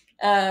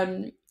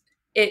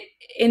 It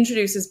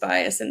introduces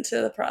bias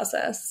into the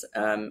process.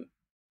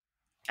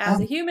 As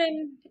a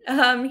human,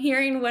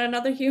 hearing what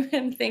another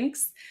human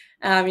thinks,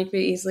 you can be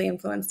easily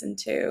influenced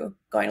into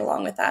going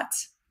along with that.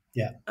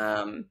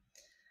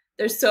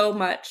 There's so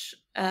much.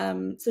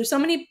 There's so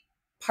many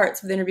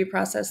parts of the interview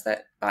process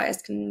that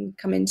bias can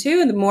come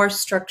into, and the more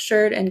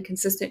structured and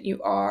consistent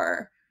you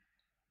are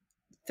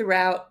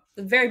throughout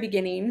the very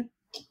beginning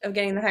of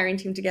getting the hiring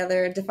team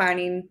together,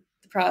 defining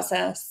the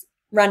process,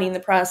 running the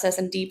process,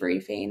 and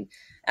debriefing,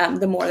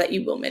 the more that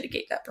you will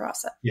mitigate that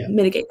process,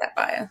 mitigate that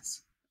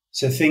bias.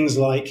 So things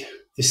like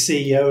the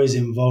CEO is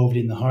involved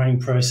in the hiring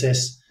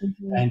process,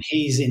 and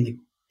he's in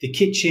the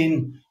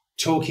kitchen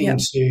talking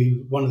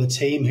to one of the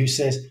team who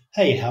says,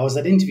 hey, how was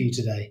that interview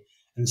today?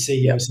 And the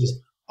CEO says,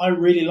 I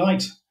really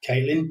liked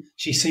Caitlin.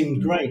 She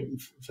seemed great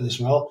for this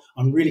role.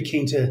 I'm really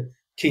keen to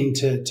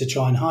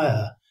try and hire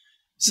her.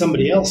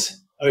 Somebody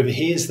else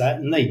overhears that,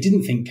 and they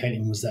didn't think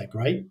Caitlin was that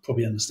great,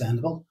 probably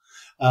understandable.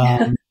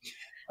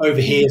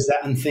 Overhears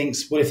that and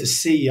thinks, well, if the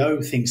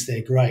CEO thinks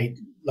they're great,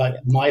 like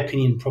my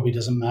opinion probably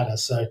doesn't matter,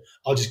 so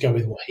I'll just go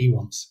with what he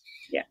wants.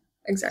 Yeah,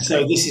 exactly.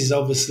 So this is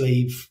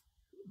obviously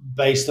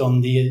based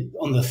on the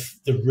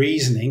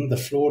reasoning, the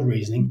flawed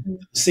reasoning. Mm-hmm.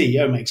 The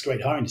CEO makes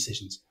great hiring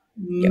decisions.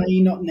 Yep.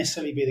 May not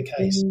necessarily be the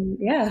case.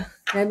 Yeah,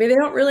 maybe they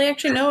don't really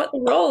actually know what the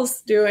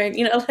role's doing.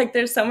 You know, like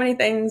there's so many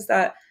things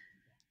that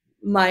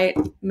might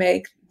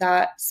make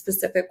that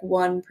specific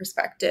one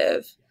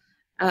perspective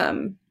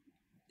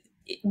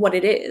what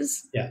it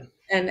is. Yeah.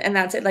 And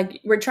that's it.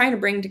 Like we're trying to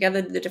bring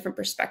together the different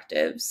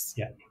perspectives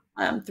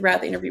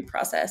throughout the interview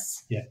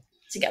process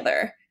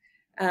together.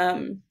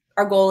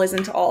 Our goal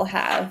isn't to all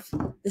have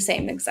the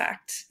same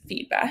exact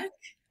feedback.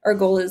 Our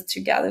goal is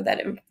to gather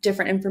that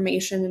different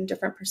information and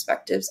different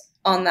perspectives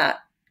on that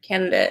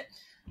candidate,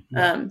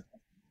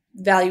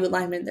 value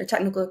alignment, their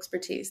technical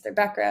expertise, their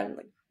background,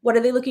 like what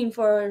are they looking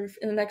for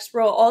in the next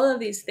role? All of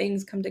these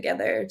things come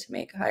together to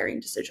make a hiring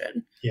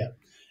decision. Yeah.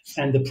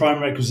 And the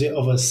prime requisite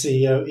of a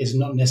CEO is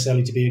not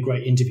necessarily to be a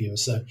great interviewer.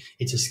 So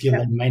it's a skill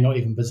they may not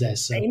even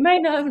possess. So you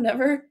might not have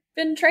never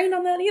been trained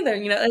on that either.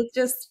 You know, it's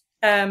just,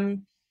 I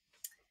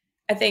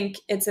think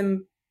it's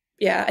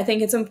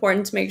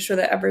important to make sure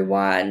that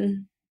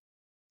everyone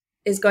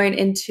is going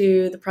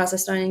into the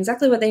process knowing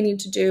exactly what they need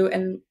to do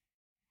and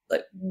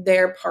like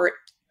their part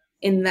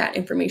in that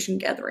information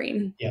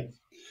gathering. Yeah.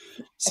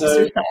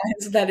 So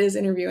that is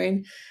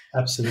interviewing.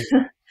 Absolutely.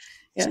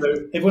 So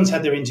everyone's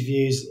had their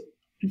interviews.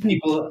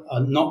 People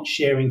are not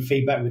sharing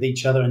feedback with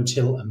each other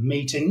until a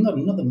meeting, not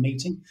another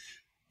meeting.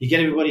 You get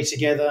everybody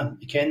together.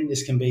 Again,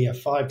 this can be a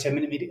 5-10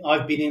 minute meeting.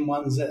 I've been in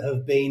ones that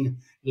have been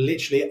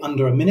literally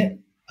under a minute.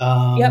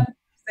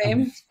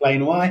 Same.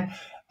 Explain why.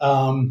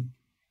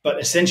 But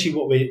essentially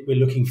what we're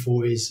looking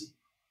for is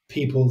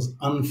people's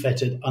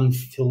unfettered,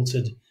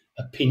 unfiltered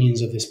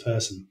opinions of this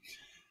person.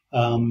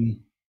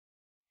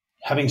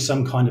 Having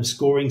some kind of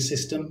scoring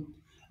system.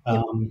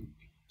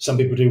 Some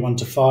people do 1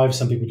 to 5,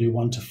 some people do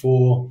 1 to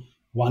 4.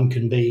 1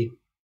 can be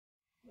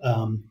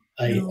a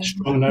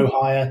strong no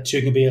hire.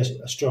 2 can be a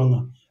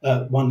strong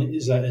 1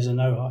 is a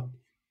no hire.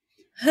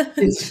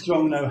 It's a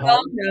strong no hire.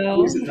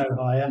 2 is a no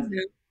hire.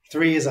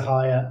 3 is a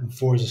hire, and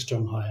 4 is a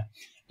strong hire.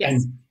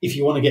 Yes. And if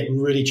you want to get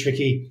really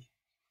tricky,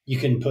 you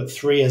can put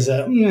 3 as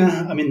a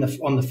I'm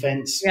on the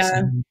fence.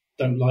 Yeah.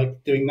 Don't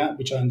like doing that,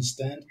 which I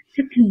understand.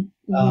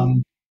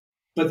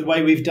 But the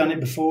way we've done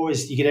it before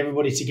is you get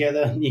everybody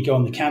together and you go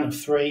on the count of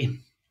 3.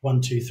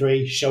 1, 2,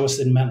 3. Show us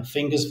the amount of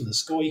fingers for the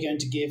score you're going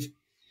to give.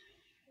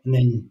 And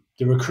then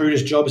the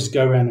recruiter's job is to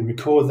go around and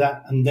record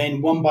that. And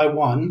then one by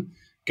one,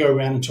 go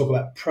around and talk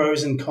about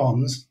pros and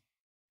cons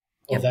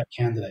of that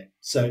candidate.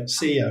 So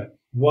CEO,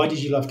 why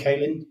did you love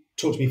Caitlin?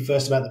 Talk to me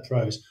first about the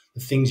pros, the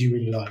things you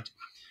really liked.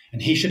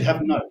 And he should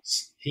have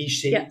notes. He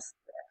should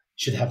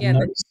have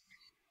notes.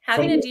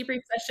 Having a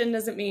debrief session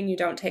doesn't mean you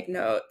don't take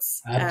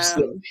notes.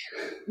 Absolutely.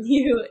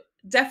 You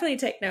definitely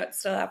take notes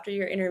still after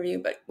your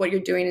interview, but what you're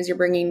doing is you're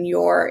bringing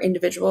your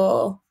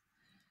individual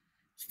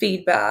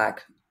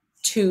feedback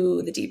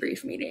to the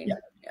debrief meeting.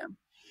 Yeah.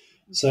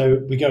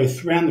 So we go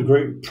around the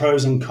group,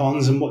 pros and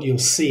cons, and what you'll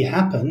see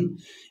happen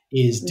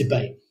is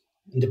debate.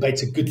 And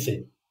debate's a good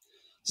thing.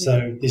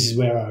 So this is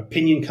where our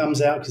opinion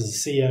comes out because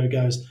the CEO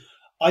goes,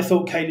 I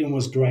thought Caitlin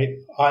was great.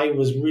 I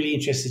was really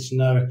interested to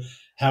know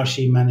how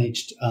she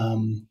managed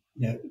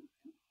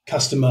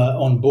customer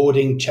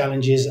onboarding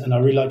challenges, and I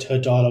really liked her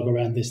dialogue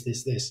around this.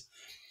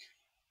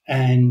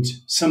 And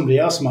somebody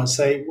else might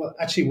say, well,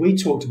 actually, we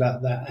talked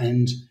about that,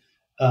 and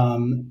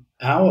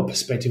our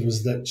perspective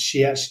was that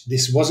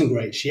this wasn't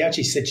great. She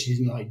actually said she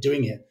didn't like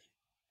doing it.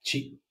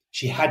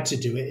 She had to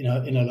do it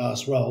in her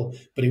last role,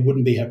 but it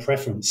wouldn't be her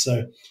preference.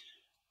 So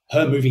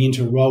her moving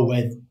into a role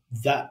where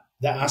that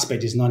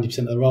aspect is 90%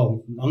 of the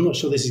role, I'm not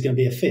sure this is going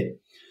to be a fit.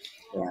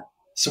 Yeah.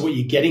 So what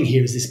you're getting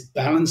here is this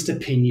balanced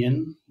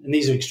opinion, and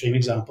these are extreme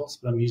examples,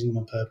 but I'm using them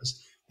on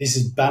purpose. This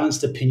is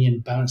balanced opinion,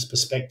 balanced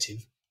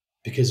perspective,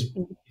 because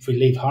if we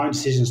leave hiring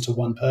decisions to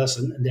one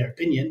person and their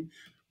opinion,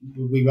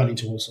 we run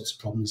into all sorts of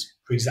problems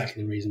for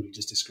exactly the reason we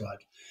just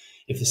described.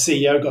 If the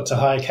CEO got to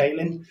hire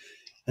Caitlin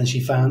and she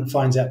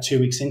finds out 2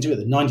 weeks into it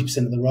that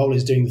 90% of the role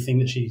is doing the thing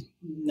that she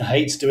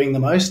hates doing the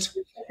most,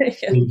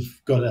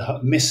 we've got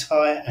a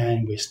mishire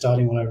and we're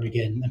starting all over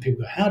again. And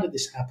people go, how did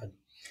this happen?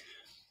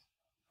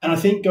 And I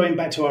think going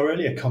back to our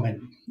earlier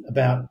comment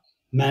about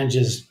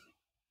managers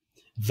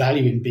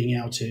valuing being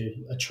able to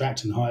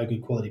attract and hire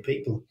good quality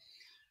people,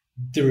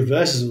 the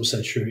reverse is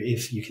also true.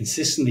 If you're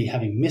consistently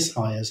having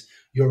mishires,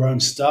 your own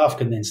staff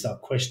can then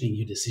start questioning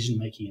your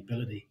decision-making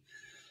ability.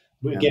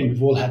 Again,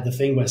 we've all had the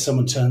thing where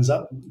someone turns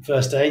up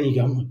first day and you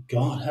go, oh my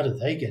God, how did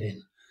they get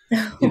in?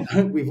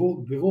 We've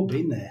all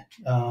been there.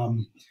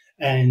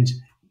 And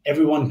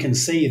everyone can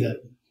see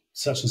that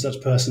such and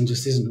such person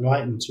just isn't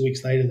right. And 2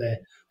 weeks later, they're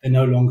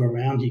no longer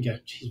around. You go,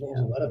 geez, what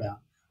was all that about?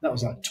 That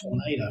was like a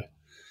tornado.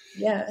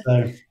 Yeah.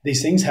 So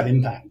these things have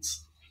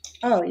impacts.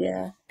 Oh,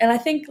 yeah. And I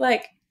think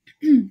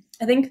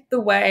the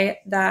way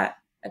that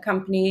a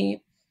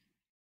company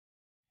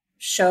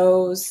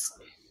shows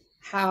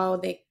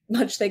how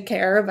much they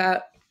care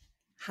about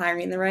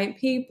hiring the right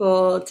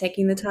people,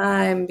 taking the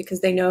time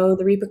because they know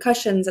the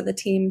repercussions that the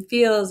team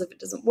feels if it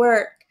doesn't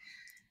work.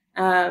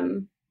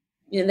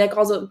 That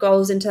also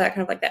goes into that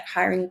kind of like that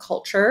hiring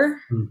culture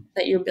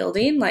that you're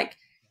building. Like,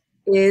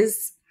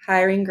 is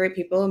hiring great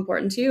people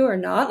important to you or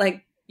not?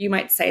 Like, you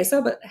might say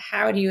so, but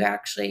how do you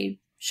actually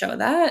show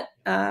that?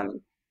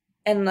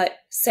 And like,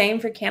 same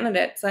for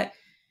candidates. Like,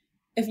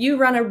 if you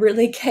run a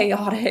really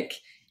chaotic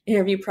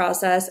interview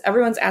process,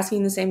 everyone's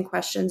asking the same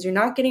questions, you're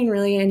not getting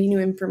really any new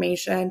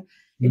information.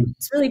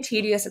 It's really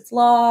tedious. It's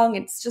long.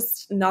 It's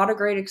just not a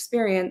great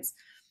experience.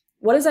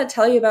 What does that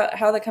tell you about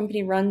how the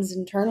company runs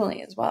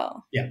internally as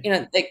well? Yeah.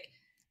 Like,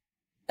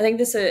 I think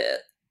this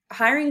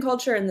hiring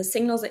culture and the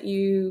signals that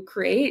you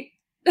create,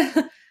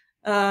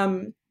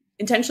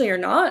 intentionally or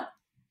not,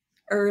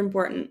 are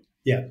important.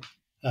 Yeah.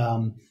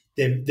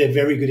 They're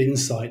very good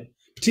insight.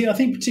 I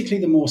think particularly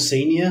the more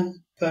senior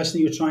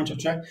person you're trying to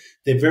attract,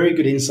 they're very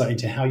good insight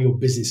into how your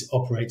business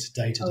operates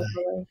day to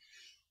day.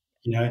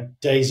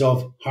 Days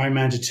of hiring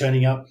manager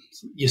turning up,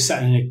 you're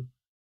sat in a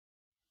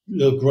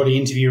little grotty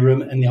interview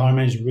room and the hiring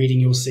manager reading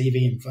your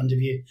CV in front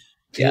of you.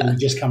 Clearly, you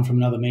just come from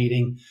another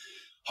meeting.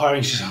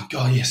 Hiring, just, oh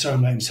God, yeah, sorry,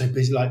 mate, I'm so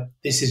busy. Like,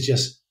 this is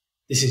just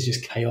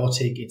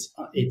chaotic. It's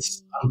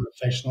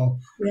unprofessional.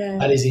 Yeah.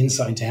 That is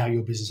insight into how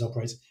your business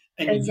operates.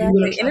 And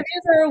exactly.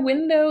 Interviews are a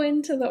window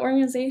into the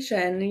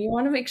organization. You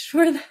want to make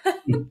sure that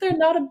they're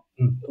not a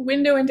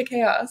window into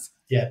chaos.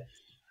 Yeah.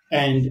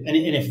 And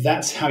if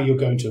that's how you're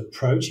going to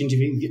approach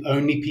interviewing, the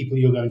only people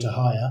you're going to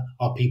hire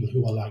are people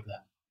who are like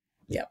that.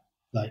 Yeah.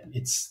 Like,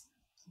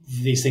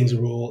 these things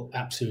are all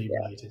absolutely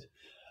related.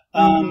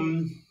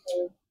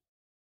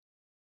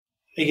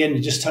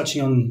 Again, just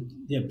touching on,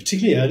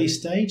 particularly early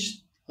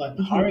stage, like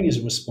hiring is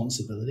a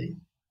responsibility,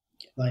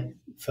 like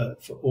for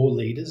all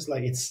leaders.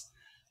 Like, it's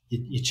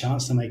your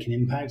chance to make an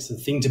impact. It's the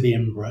thing to be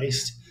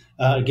embraced.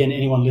 Again,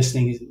 anyone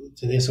listening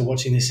to this or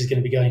watching this is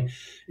going to be going,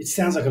 it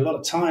sounds like a lot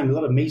of time, a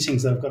lot of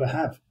meetings that I've got to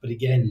have. But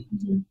again,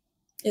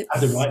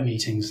 have the right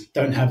meetings.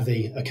 Don't have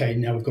okay,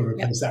 now we've got to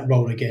replace that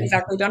role again.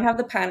 Exactly. Don't have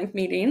the panic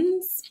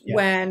meetings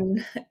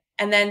and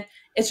then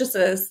it's just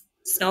a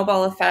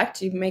snowball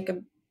effect. You make a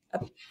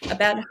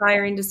bad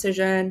hiring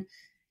decision.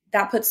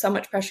 That puts so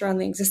much pressure on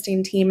the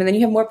existing team. And then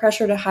you have more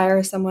pressure to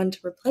hire someone to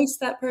replace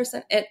that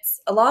person.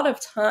 It's a lot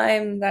of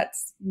time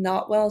that's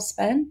not well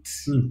spent.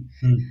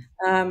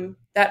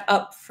 That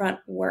upfront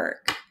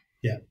work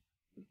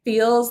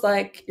feels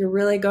like you're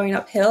really going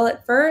uphill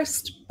at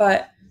first,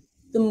 but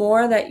the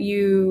more that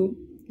you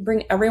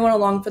bring everyone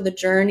along for the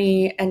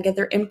journey and get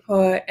their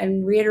input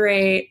and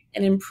reiterate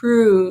and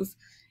improve,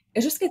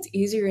 it just gets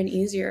easier and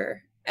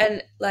easier.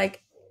 And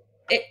like,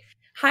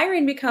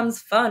 hiring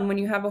becomes fun when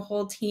you have a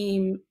whole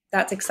team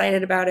that's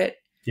excited about it.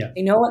 Yeah.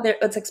 They know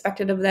what's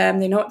expected of them.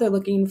 They know what they're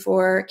looking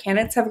for.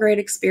 Candidates have a great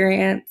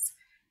experience.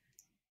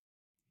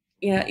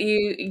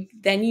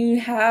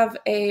 You have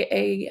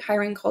a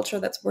hiring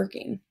culture that's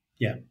working.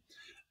 Yeah.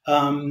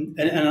 And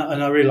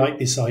I really like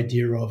this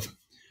idea of,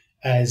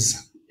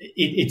 as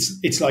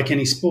it's like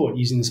any sport,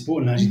 using the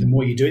sport analogy, the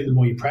more you do it, the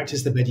more you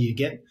practice, the better you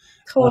get.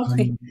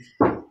 Totally.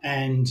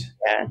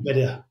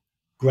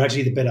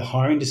 Gradually the better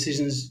hiring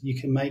decisions you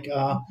can make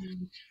are.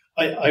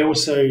 I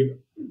also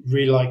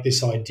really like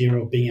this idea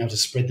of being able to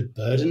spread the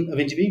burden of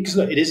interviewing, because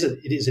it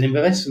is an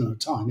investment of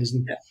time,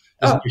 isn't it?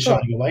 You're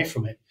shying away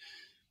from it.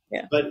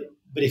 Yeah. But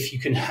if you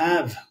can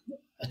have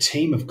a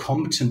team of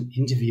competent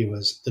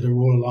interviewers that are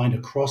all aligned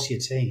across your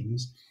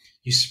teams,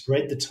 you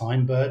spread the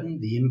time burden,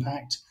 the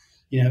impact.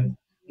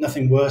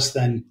 Nothing worse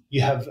than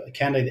you have a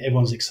candidate that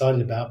everyone's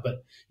excited about,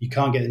 but you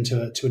can't get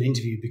into an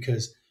interview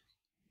because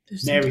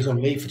Mary's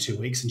on leave for 2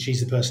 weeks and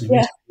she's the person who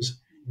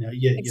interviews.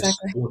 You're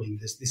supporting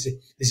this. This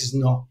is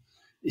not.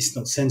 It's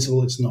not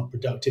sensible. It's not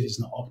productive. It's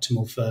not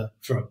optimal for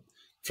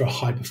a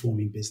high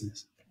performing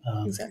business.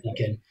 Exactly.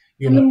 Again,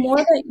 and the more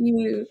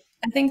that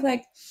I think,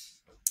 like,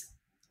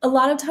 a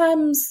lot of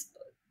times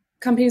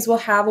companies will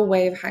have a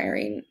way of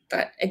hiring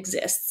that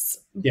exists,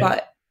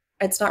 but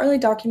it's not really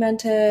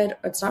documented.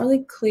 Or it's not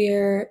really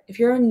clear. If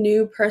you're a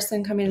new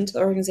person coming into the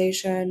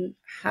organization,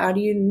 how do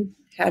you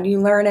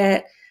learn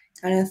it?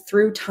 Kind of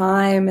through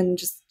time and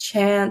just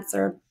chance,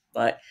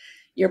 but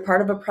you're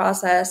part of a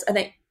process. I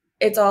think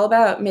it's all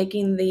about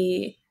making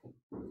the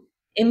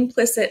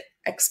implicit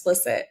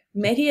explicit,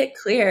 making it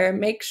clear,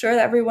 make sure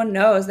that everyone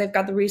knows they've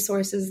got the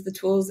resources, the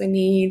tools they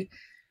need.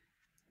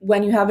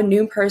 When you have a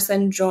new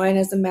person join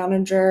as a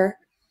manager,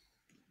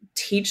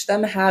 teach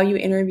them how you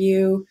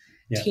interview,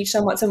 teach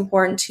them what's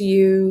important to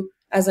you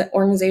as an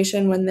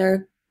organization when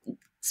they're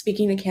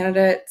speaking to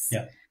candidates.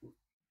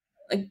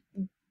 Like,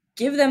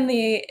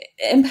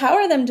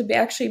 empower them to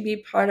actually be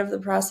part of the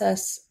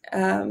process,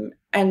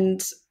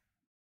 and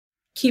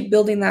keep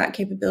building that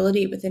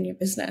capability within your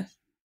business.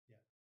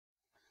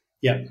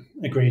 Yeah,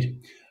 agreed.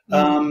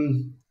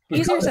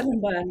 Easier said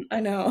than done, I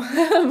know,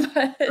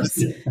 but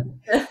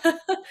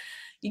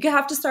you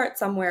have to start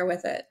somewhere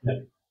with it.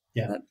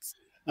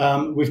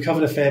 We've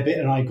covered a fair bit,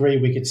 and I agree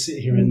we could sit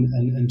here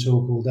and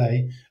talk all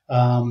day.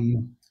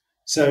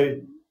 So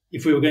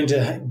if we were going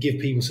to give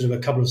people sort of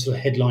a couple of sort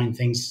of headline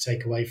things to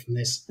take away from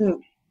this,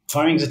 Mm.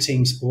 hiring is a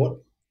team sport.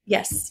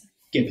 Yes.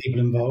 Get people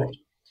involved.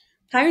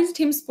 Hiring is a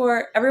team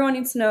sport. Everyone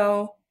needs to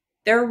know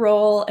their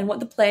role and what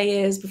the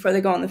play is before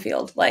they go on the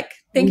field. Like,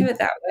 think of it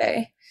that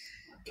way.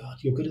 God,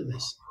 you're good at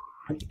this.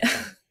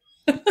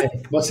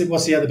 Okay. What's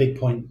the other big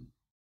point?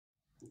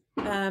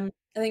 I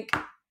think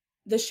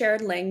the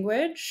shared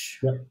language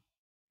Yep.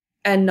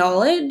 and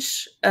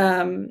knowledge,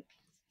 I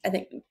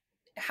think,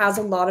 has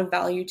a lot of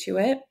value to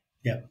it.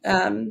 Yeah.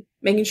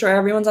 Making sure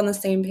everyone's on the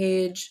same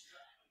page.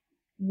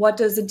 What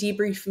does a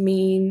debrief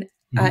mean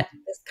at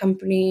this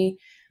company?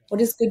 What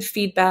does good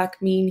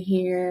feedback mean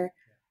here?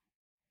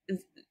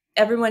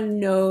 Everyone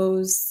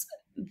knows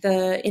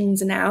the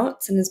ins and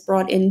outs and is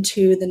brought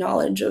into the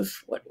knowledge of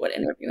what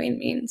interviewing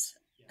means.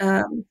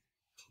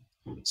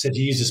 So to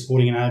use a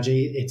sporting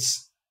analogy,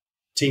 it's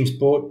team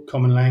sport,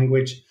 common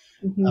language,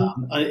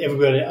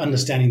 everybody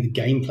understanding the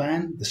game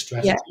plan, the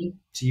strategy,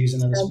 to use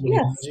another sporting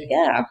analogy.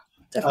 Yeah,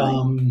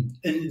 definitely.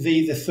 And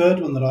the third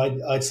one that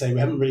I'd say, we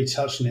haven't really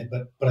touched on it,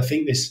 but I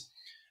think this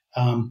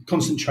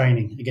constant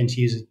training, again, to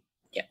use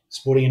a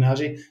sporting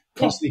analogy,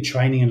 constantly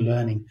training and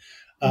learning.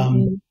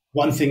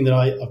 One thing that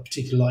I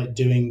particularly like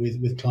doing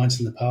with clients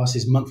in the past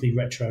is monthly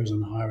retros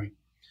on hiring.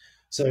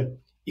 So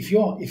if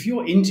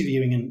you're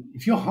interviewing and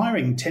if you're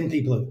hiring 10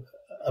 people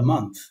a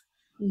month,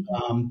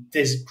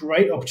 there's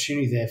great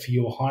opportunity there for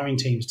your hiring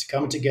teams to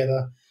come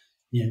together,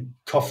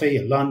 coffee,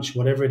 a lunch,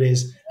 whatever it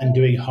is, and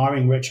doing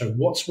hiring retro.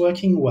 What's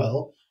working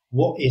well?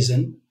 What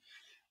isn't?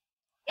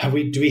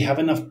 Do we have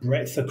enough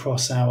breadth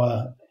across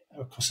our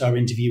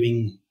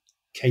interviewing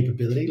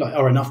capability? Like,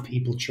 are enough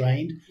people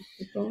trained?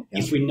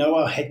 If we know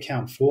our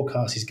headcount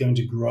forecast is going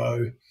to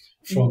grow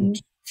from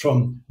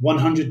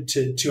 100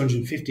 to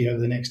 250 over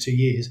the next 2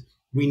 years,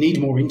 we need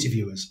more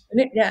interviewers.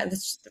 Yeah,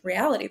 that's just the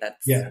reality.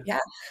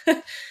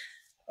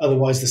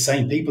 Otherwise, the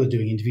same people are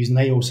doing interviews, and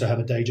they also have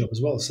a day job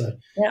as well. So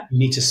you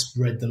need to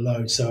spread the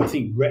load. So I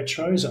think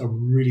retros are a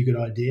really good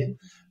idea.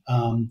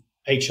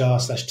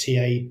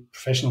 HR/TA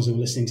professionals who are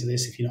listening to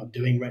this, if you're not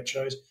doing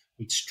retros,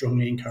 we'd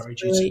strongly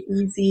encourage you to. Really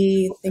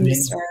easy thing to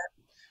start.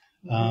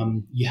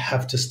 You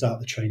have to start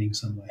the training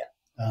somewhere.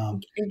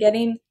 And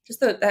getting just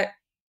that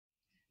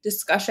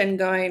discussion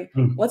going.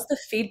 What's the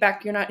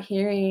feedback you're not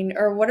hearing,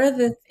 or what are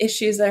the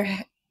issues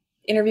that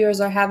interviewers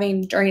are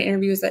having during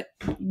interviews that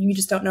you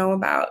just don't know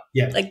about?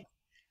 That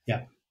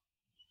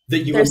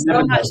you there's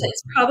so much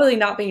that's probably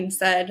not being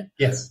said.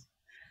 Yes.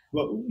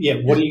 Well,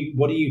 what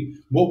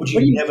would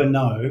you never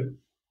know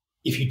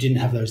if you didn't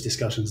have those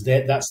discussions?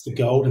 That's the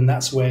gold, and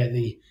that's where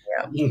the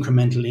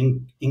incremental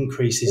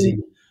increases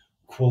in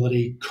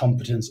quality,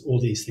 competence, all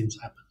these things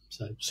happen.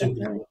 So super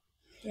important.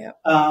 Yeah.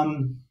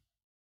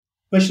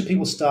 Where should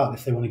people start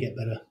if they want to get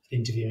better at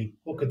interviewing?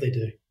 What could they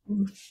do?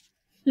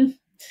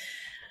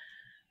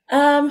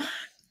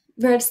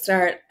 Where to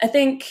start? I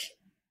think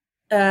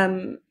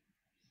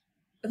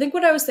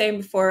what I was saying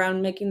before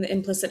around making the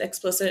implicit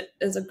explicit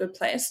is a good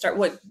place. Start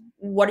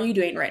what are you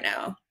doing right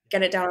now?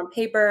 Get it down on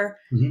paper.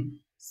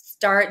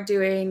 Start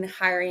doing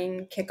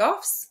hiring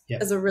kickoffs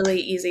is a really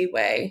easy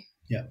way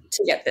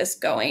to get this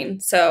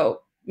going.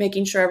 So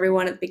making sure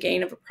everyone at the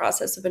beginning of a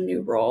process of a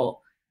new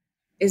role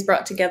is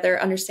brought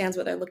together, understands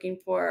what they're looking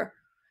for.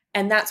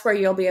 And that's where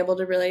you'll be able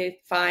to really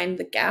find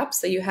the gaps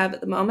that you have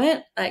at the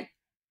moment. Like,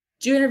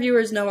 do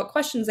interviewers know what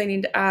questions they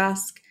need to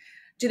ask?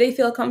 Do they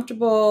feel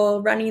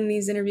comfortable running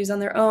these interviews on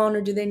their own,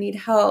 or do they need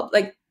help?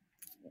 Like,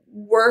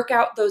 work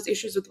out those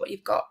issues with what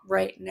you've got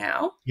right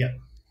now.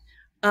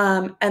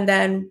 And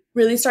then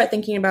really start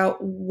thinking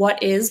about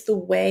what is the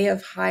way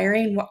of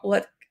hiring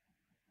what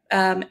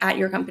at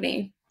your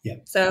company.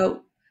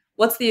 So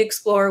what's the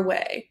Explore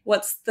way?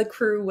 What's the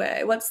Crew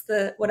way? What's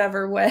the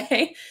whatever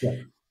way?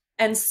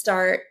 And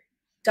start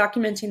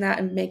documenting that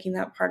and making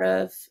that part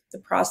of the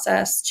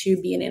process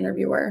to be an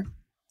interviewer.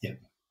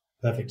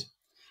 Perfect.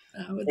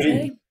 I would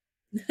say.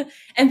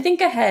 And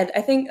think ahead.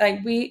 I think like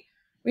we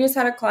just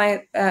had a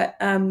client that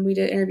we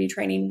did interview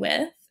training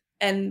with,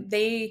 and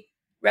they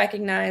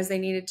recognized they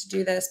needed to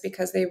do this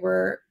because they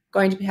were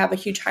going to have a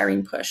huge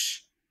hiring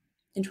push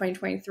in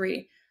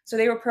 2023. So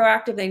they were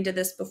proactive. They did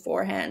this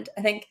beforehand.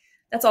 I think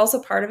that's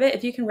also part of it.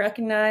 If you can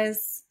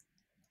recognize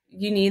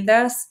you need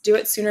this, do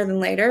it sooner than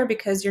later,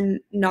 because you're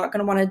not going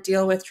to want to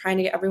deal with trying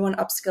to get everyone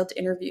upskilled to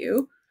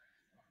interview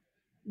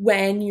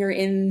when you're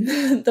in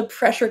the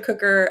pressure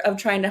cooker of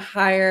trying to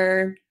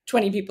hire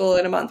 20 people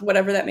in a month,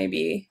 whatever that may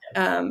be.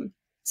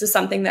 So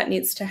something that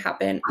needs to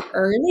happen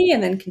early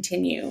and then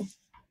continue.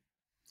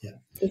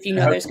 If you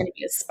know there's going to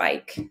be a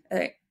spike.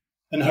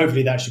 And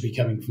hopefully that should be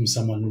coming from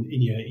someone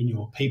in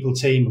your people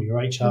team or your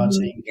HR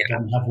team. You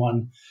don't have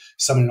one.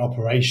 Someone in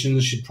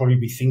operations should probably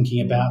be thinking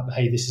about,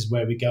 hey, this is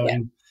where we're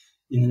going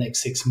in the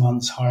next 6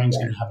 months. Hiring's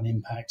going to have an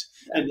impact.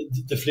 And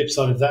the flip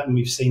side of that, and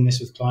we've seen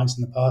this with clients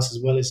in the past as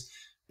well, is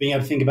being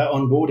able to think about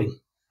onboarding.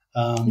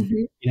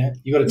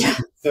 You've got a team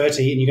of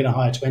 30 and you're going to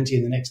hire 20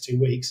 in the next 2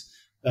 weeks.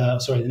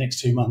 The next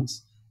 2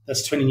 months.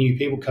 That's 20 new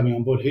people coming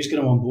on board. Who's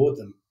going to onboard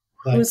them?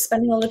 Who's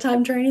spending all the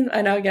time training?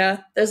 I know,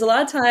 there's a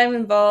lot of time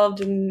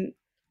involved in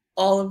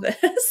all of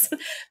this.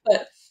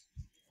 But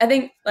I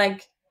think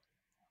like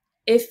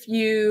if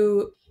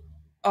you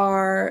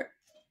are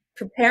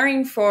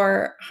preparing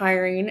for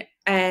hiring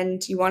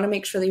and you want to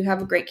make sure that you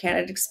have a great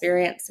candidate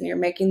experience and you're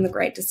making the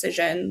right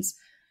decisions,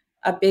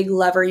 a big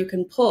lever you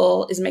can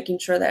pull is making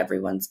sure that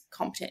everyone's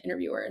competent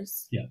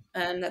interviewers. Yeah.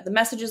 And that the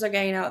messages are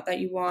getting out that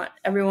you want.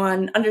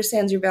 Everyone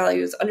understands your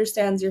values,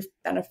 understands your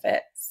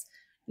benefits,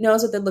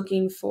 knows what they're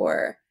looking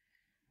for.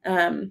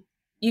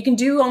 You can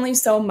do only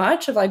so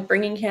much of like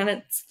bringing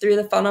candidates through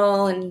the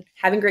funnel and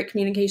having great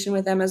communication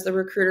with them as the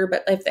recruiter.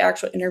 But if the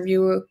actual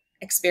interview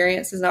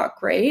experience is not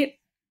great,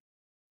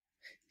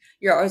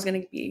 you're always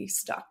going to be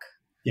stuck.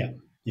 Yeah,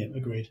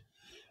 agreed.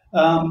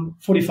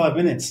 45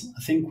 minutes.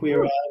 I think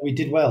we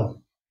did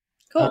well.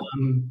 Cool.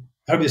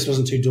 I hope this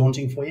wasn't too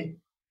daunting for you.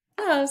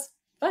 Oh, it was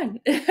fun.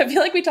 I feel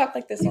like we talk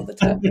like this all the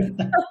time.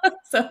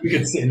 So we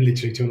could sit and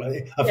literally talk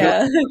like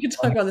this. We could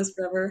talk about this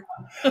forever.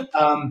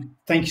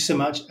 Thank you so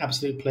much.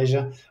 Absolute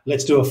pleasure.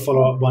 Let's do a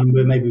follow-up one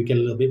where maybe we get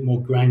a little bit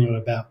more granular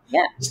about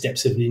the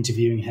steps of an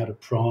interviewing, how to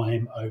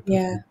prime,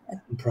 open,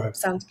 and probe.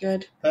 Sounds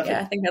good. Perfect.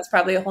 Yeah, I think that's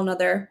probably a whole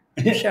nother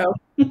show.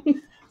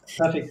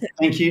 Perfect.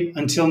 Thank you.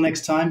 Until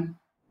next time.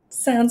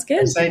 Sounds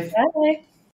good. Stay safe. Bye.